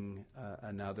marrying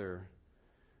another.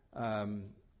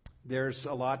 There's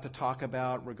a lot to talk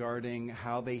about regarding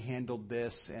how they handled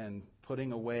this and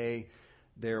putting away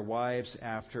their wives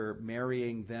after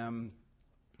marrying them.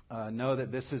 Know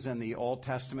that this is in the Old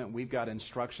Testament. We've got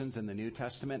instructions in the New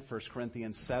Testament, 1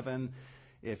 Corinthians 7.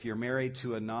 If you're married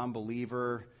to a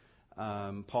non-believer,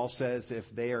 Paul says if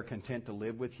they are content to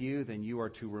live with you, then you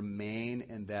are to remain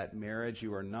in that marriage.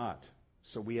 You are not.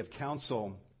 So we have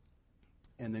counsel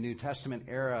in the New Testament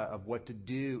era of what to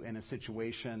do in a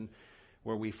situation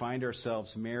where we find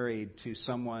ourselves married to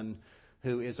someone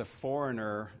who is a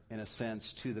foreigner, in a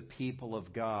sense, to the people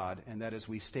of God, and that is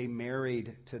we stay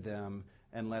married to them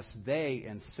unless they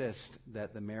insist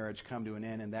that the marriage come to an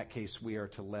end. In that case, we are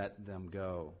to let them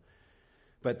go.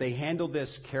 But they handled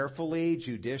this carefully,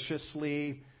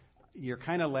 judiciously. You're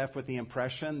kind of left with the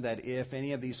impression that if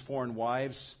any of these foreign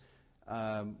wives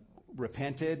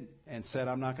repented and said,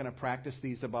 I'm not going to practice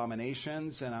these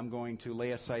abominations and I'm going to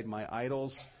lay aside my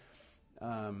idols,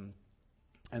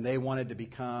 and they wanted to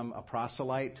become a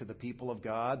proselyte to the people of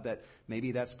God, that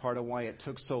maybe that's part of why it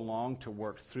took so long to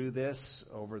work through this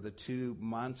over the 2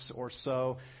 months or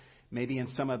so. Maybe in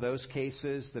some of those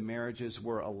cases, the marriages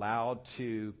were allowed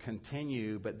to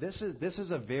continue. But this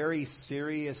is a very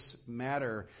serious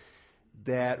matter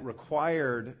that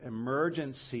required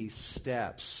emergency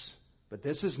steps. But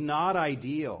this is not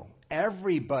ideal.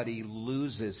 Everybody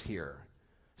loses here.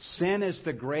 Sin is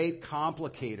the great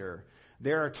complicator.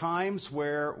 There are times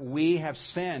where we have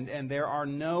sinned and there are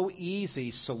no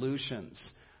easy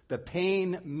solutions. The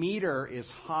pain meter is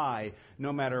high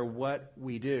no matter what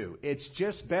we do. It's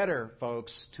just better,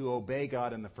 folks, to obey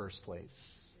God in the first place.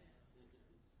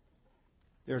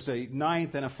 There's a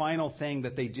ninth and a final thing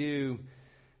that they do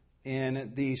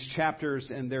in these chapters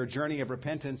in their journey of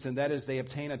repentance, and that is they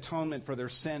obtain atonement for their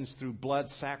sins through blood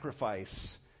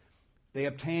sacrifice. They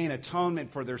obtain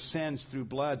atonement for their sins through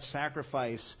blood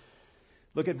sacrifice.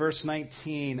 Look at verse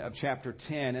 19 of chapter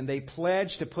 10. And they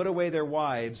pledged to put away their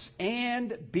wives,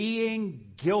 and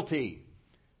being guilty.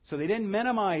 So they didn't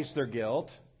minimize their guilt.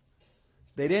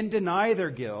 They didn't deny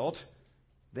their guilt.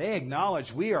 They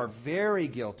acknowledged, we are very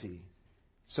guilty.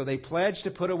 So they pledged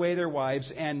to put away their wives,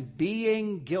 and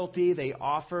being guilty, they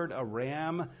offered a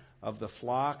ram of the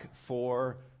flock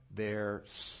for their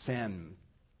sin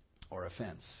or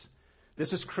offense.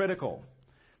 This is critical.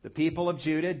 The people of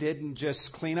Judah didn't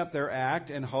just clean up their act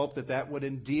and hope that that would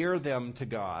endear them to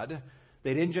God.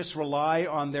 They didn't just rely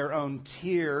on their own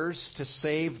tears to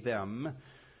save them.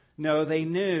 No, they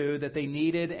knew that they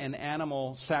needed an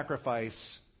animal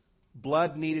sacrifice.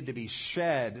 Blood needed to be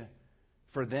shed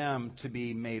for them to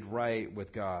be made right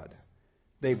with God.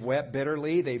 They've wept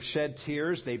bitterly. They've shed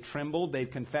tears. They've trembled.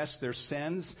 They've confessed their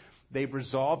sins. They've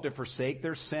resolved to forsake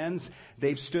their sins.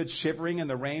 They've stood shivering in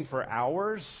the rain for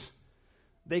hours.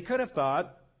 They could have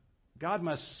thought, God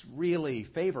must really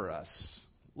favor us.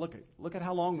 Look at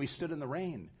how long we stood in the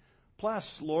rain.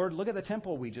 Plus, Lord, look at the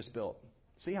temple we just built.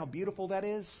 See how beautiful that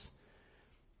is?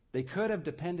 They could have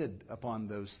depended upon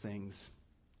those things.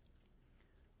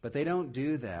 But they don't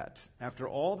do that. After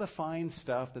all the fine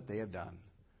stuff that they have done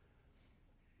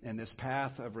in this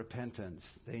path of repentance,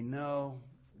 they know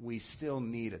we still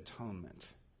need atonement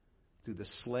through the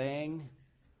slaying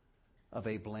of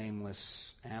a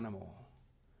blameless animal.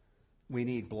 We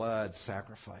need blood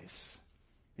sacrifice.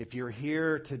 If you're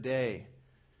here today,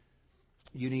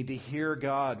 you need to hear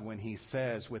God when He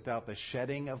says, without the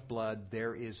shedding of blood,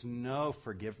 there is no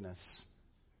forgiveness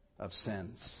of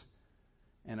sins.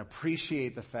 And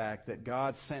appreciate the fact that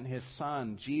God sent His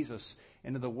Son, Jesus,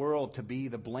 into the world to be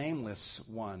the blameless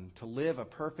one, to live a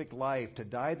perfect life, to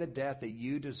die the death that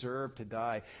you deserve to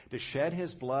die, to shed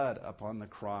His blood upon the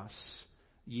cross.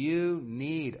 You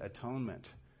need atonement.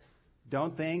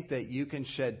 Don't think that you can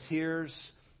shed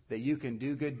tears, that you can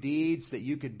do good deeds, that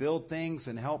you could build things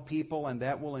and help people, and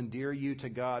that will endear you to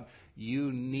God.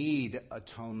 You need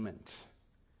atonement.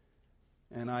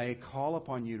 And I call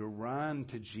upon you to run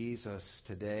to Jesus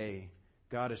today.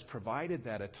 God has provided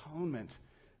that atonement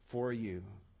for you.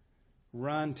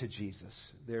 Run to Jesus.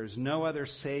 There's no other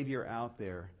Savior out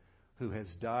there who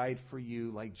has died for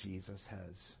you like Jesus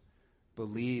has.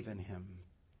 Believe in Him.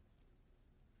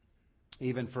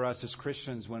 Even for us as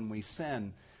Christians, when we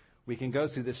sin, we can go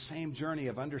through this same journey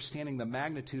of understanding the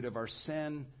magnitude of our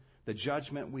sin, the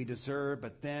judgment we deserve,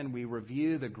 but then we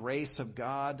review the grace of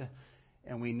God,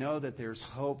 and we know that there's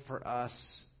hope for us.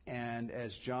 And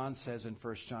as John says in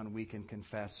 1 John, we can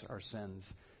confess our sins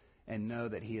and know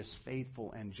that He is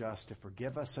faithful and just to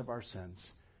forgive us of our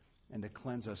sins and to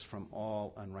cleanse us from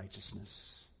all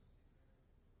unrighteousness.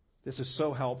 This is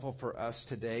so helpful for us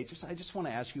today. I just want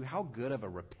to ask you, how good of a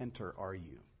repenter are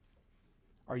you?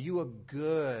 Are you a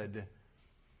good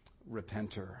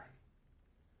repenter?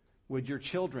 Would your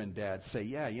children, Dad, say,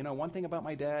 yeah, one thing about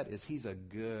my dad is he's a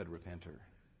good repenter.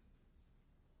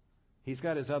 He's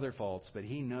got his other faults, but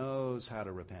he knows how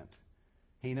to repent.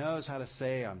 He knows how to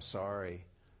say, I'm sorry.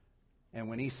 And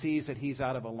when he sees that he's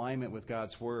out of alignment with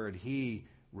God's Word, he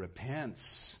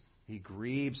repents. He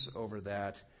grieves over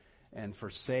that and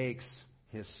forsakes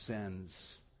his sins.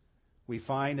 We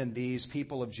find in these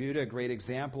people of Judah a great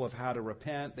example of how to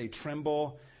repent. They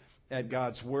tremble at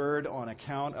God's word on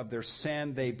account of their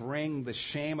sin. They bring the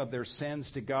shame of their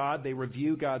sins to God. They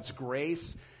review God's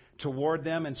grace toward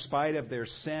them in spite of their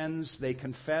sins. They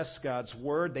confess God's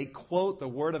word. They quote the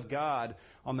word of God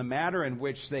on the matter in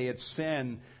which they had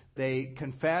sinned. They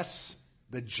confess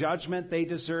the judgment they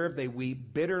deserve. They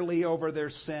weep bitterly over their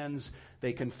sins.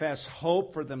 They confess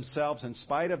hope for themselves in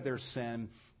spite of their sin.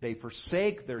 They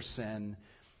forsake their sin,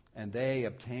 and they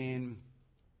obtain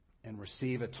and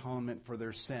receive atonement for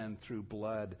their sin through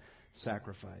blood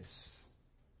sacrifice.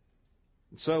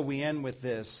 And so we end with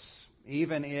this.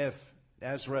 Even if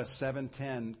Ezra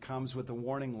 7:10 comes with a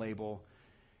warning label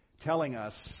telling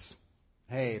us,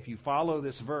 hey, if you follow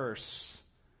this verse,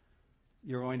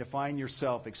 you're going to find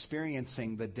yourself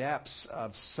experiencing the depths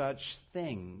of such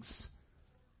things.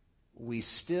 We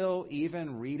still,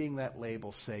 even reading that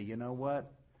label, say, you know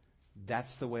what?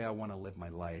 That's the way I want to live my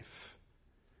life.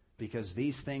 Because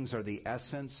these things are the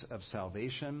essence of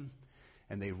salvation,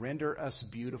 and they render us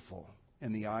beautiful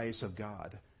in the eyes of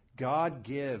God. God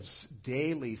gives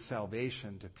daily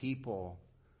salvation to people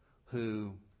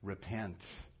who repent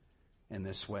in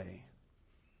this way.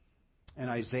 In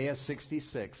Isaiah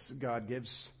 66, God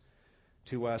gives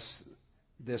to us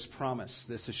this promise,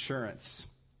 this assurance.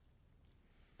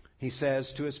 He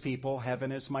says to his people,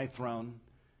 heaven is my throne,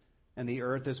 and the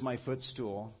earth is my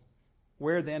footstool.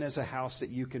 Where then is a house that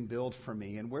you can build for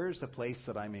me? And where is the place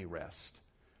that I may rest?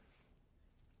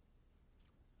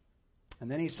 And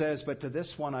then he says, but to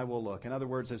this one I will look. In other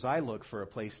words, as I look for a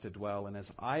place to dwell, and as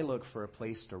I look for a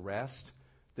place to rest,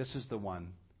 this is the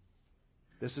one.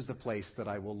 This is the place that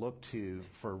I will look to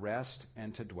for rest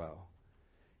and to dwell.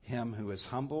 Him who is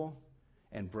humble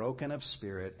and broken of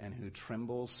spirit and who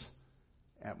trembles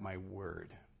at my word.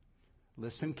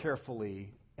 Listen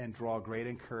carefully and draw great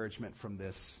encouragement from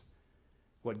this.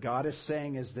 What God is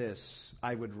saying is this: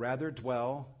 I would rather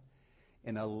dwell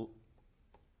in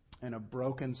a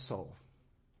broken soul.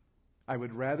 I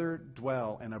would rather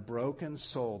dwell in a broken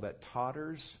soul that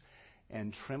totters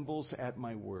and trembles at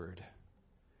my word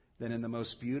than in the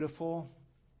most beautiful,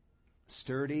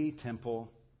 sturdy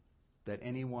temple that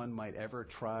anyone might ever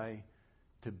try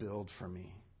to build for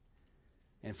me.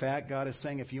 In fact, God is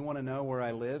saying, if you want to know where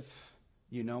I live,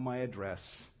 you know my address.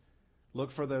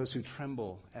 Look for those who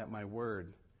tremble at my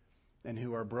word and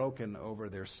who are broken over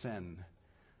their sin.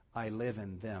 I live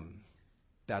in them.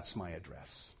 That's my address.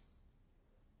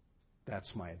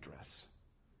 That's my address.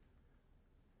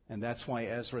 And that's why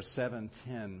Ezra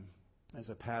 7:10 is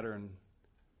a pattern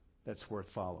that's worth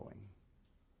following.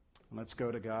 And let's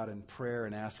go to God in prayer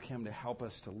and ask Him to help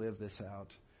us to live this out.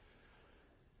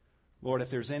 Lord,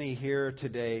 if there's any here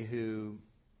today who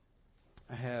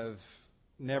have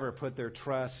never put their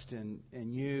trust in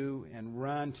you and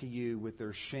run to you with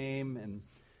their shame and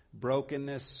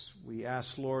brokenness, we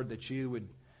ask, Lord, that you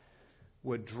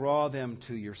would draw them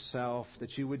to yourself,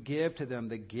 that you would give to them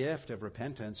the gift of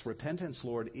repentance. Repentance,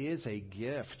 Lord, is a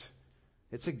gift.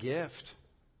 It's a gift.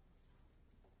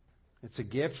 It's a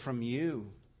gift from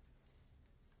you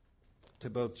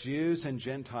to both Jews and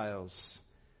Gentiles.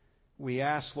 We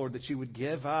ask, Lord, that you would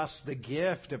give us the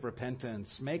gift of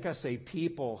repentance. Make us a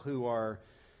people who are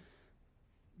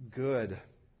good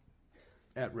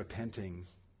at repenting.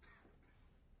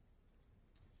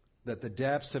 That the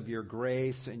depths of your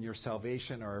grace and your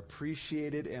salvation are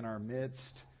appreciated in our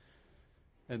midst.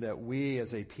 And that we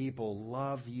as a people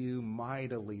love you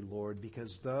mightily, Lord,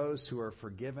 because those who are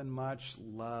forgiven much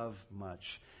love much.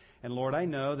 And Lord, I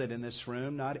know that in this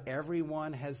room, not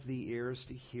everyone has the ears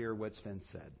to hear what's been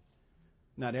said.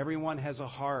 Not everyone has a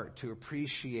heart to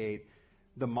appreciate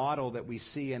the model that we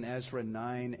see in Ezra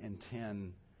 9 and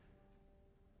 10.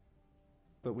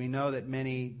 But we know that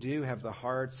many do have the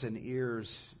hearts and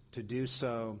ears to do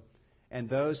so. And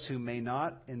those who may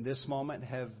not in this moment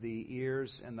have the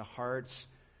ears and the hearts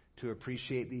to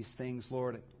appreciate these things,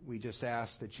 Lord, we just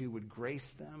ask that you would grace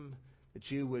them,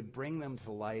 that you would bring them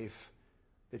to life,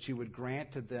 that you would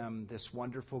grant to them this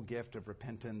wonderful gift of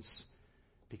repentance,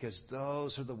 because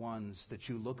those are the ones that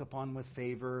you look upon with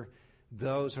favor.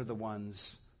 Those are the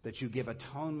ones that you give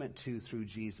atonement to through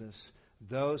Jesus.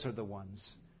 Those are the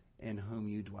ones in whom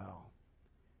you dwell.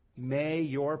 May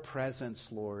your presence,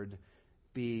 Lord,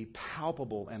 be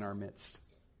palpable in our midst.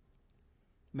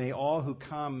 May all who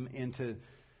come into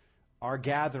our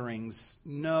gatherings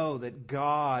know that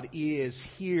God is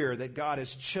here, that God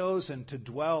has chosen to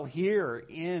dwell here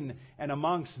in and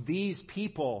amongst these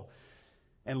people.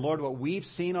 And Lord, what we've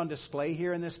seen on display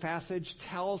here in this passage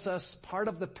tells us part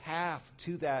of the path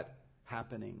to that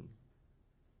happening.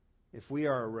 If we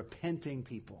are a repenting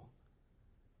people,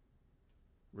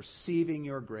 receiving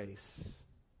your grace,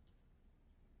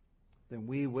 then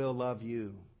we will love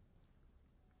you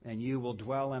and you will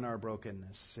dwell in our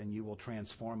brokenness, and you will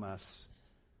transform us.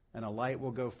 And a light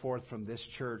will go forth from this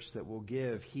church that will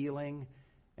give healing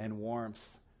and warmth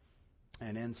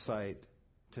and insight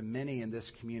to many in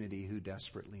this community who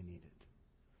desperately need it.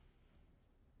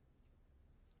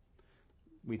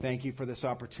 We thank you for this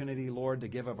opportunity, Lord, to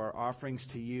give of our offerings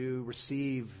to you.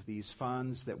 Receive these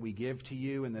funds that we give to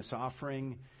you in this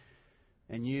offering,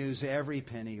 and use every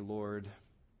penny, Lord,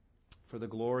 for the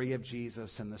glory of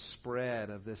Jesus and the spread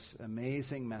of this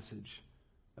amazing message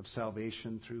of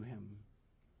salvation through him.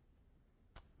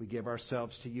 We give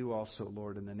ourselves to you also,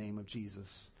 Lord, in the name of Jesus.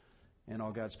 And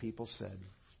all God's people said,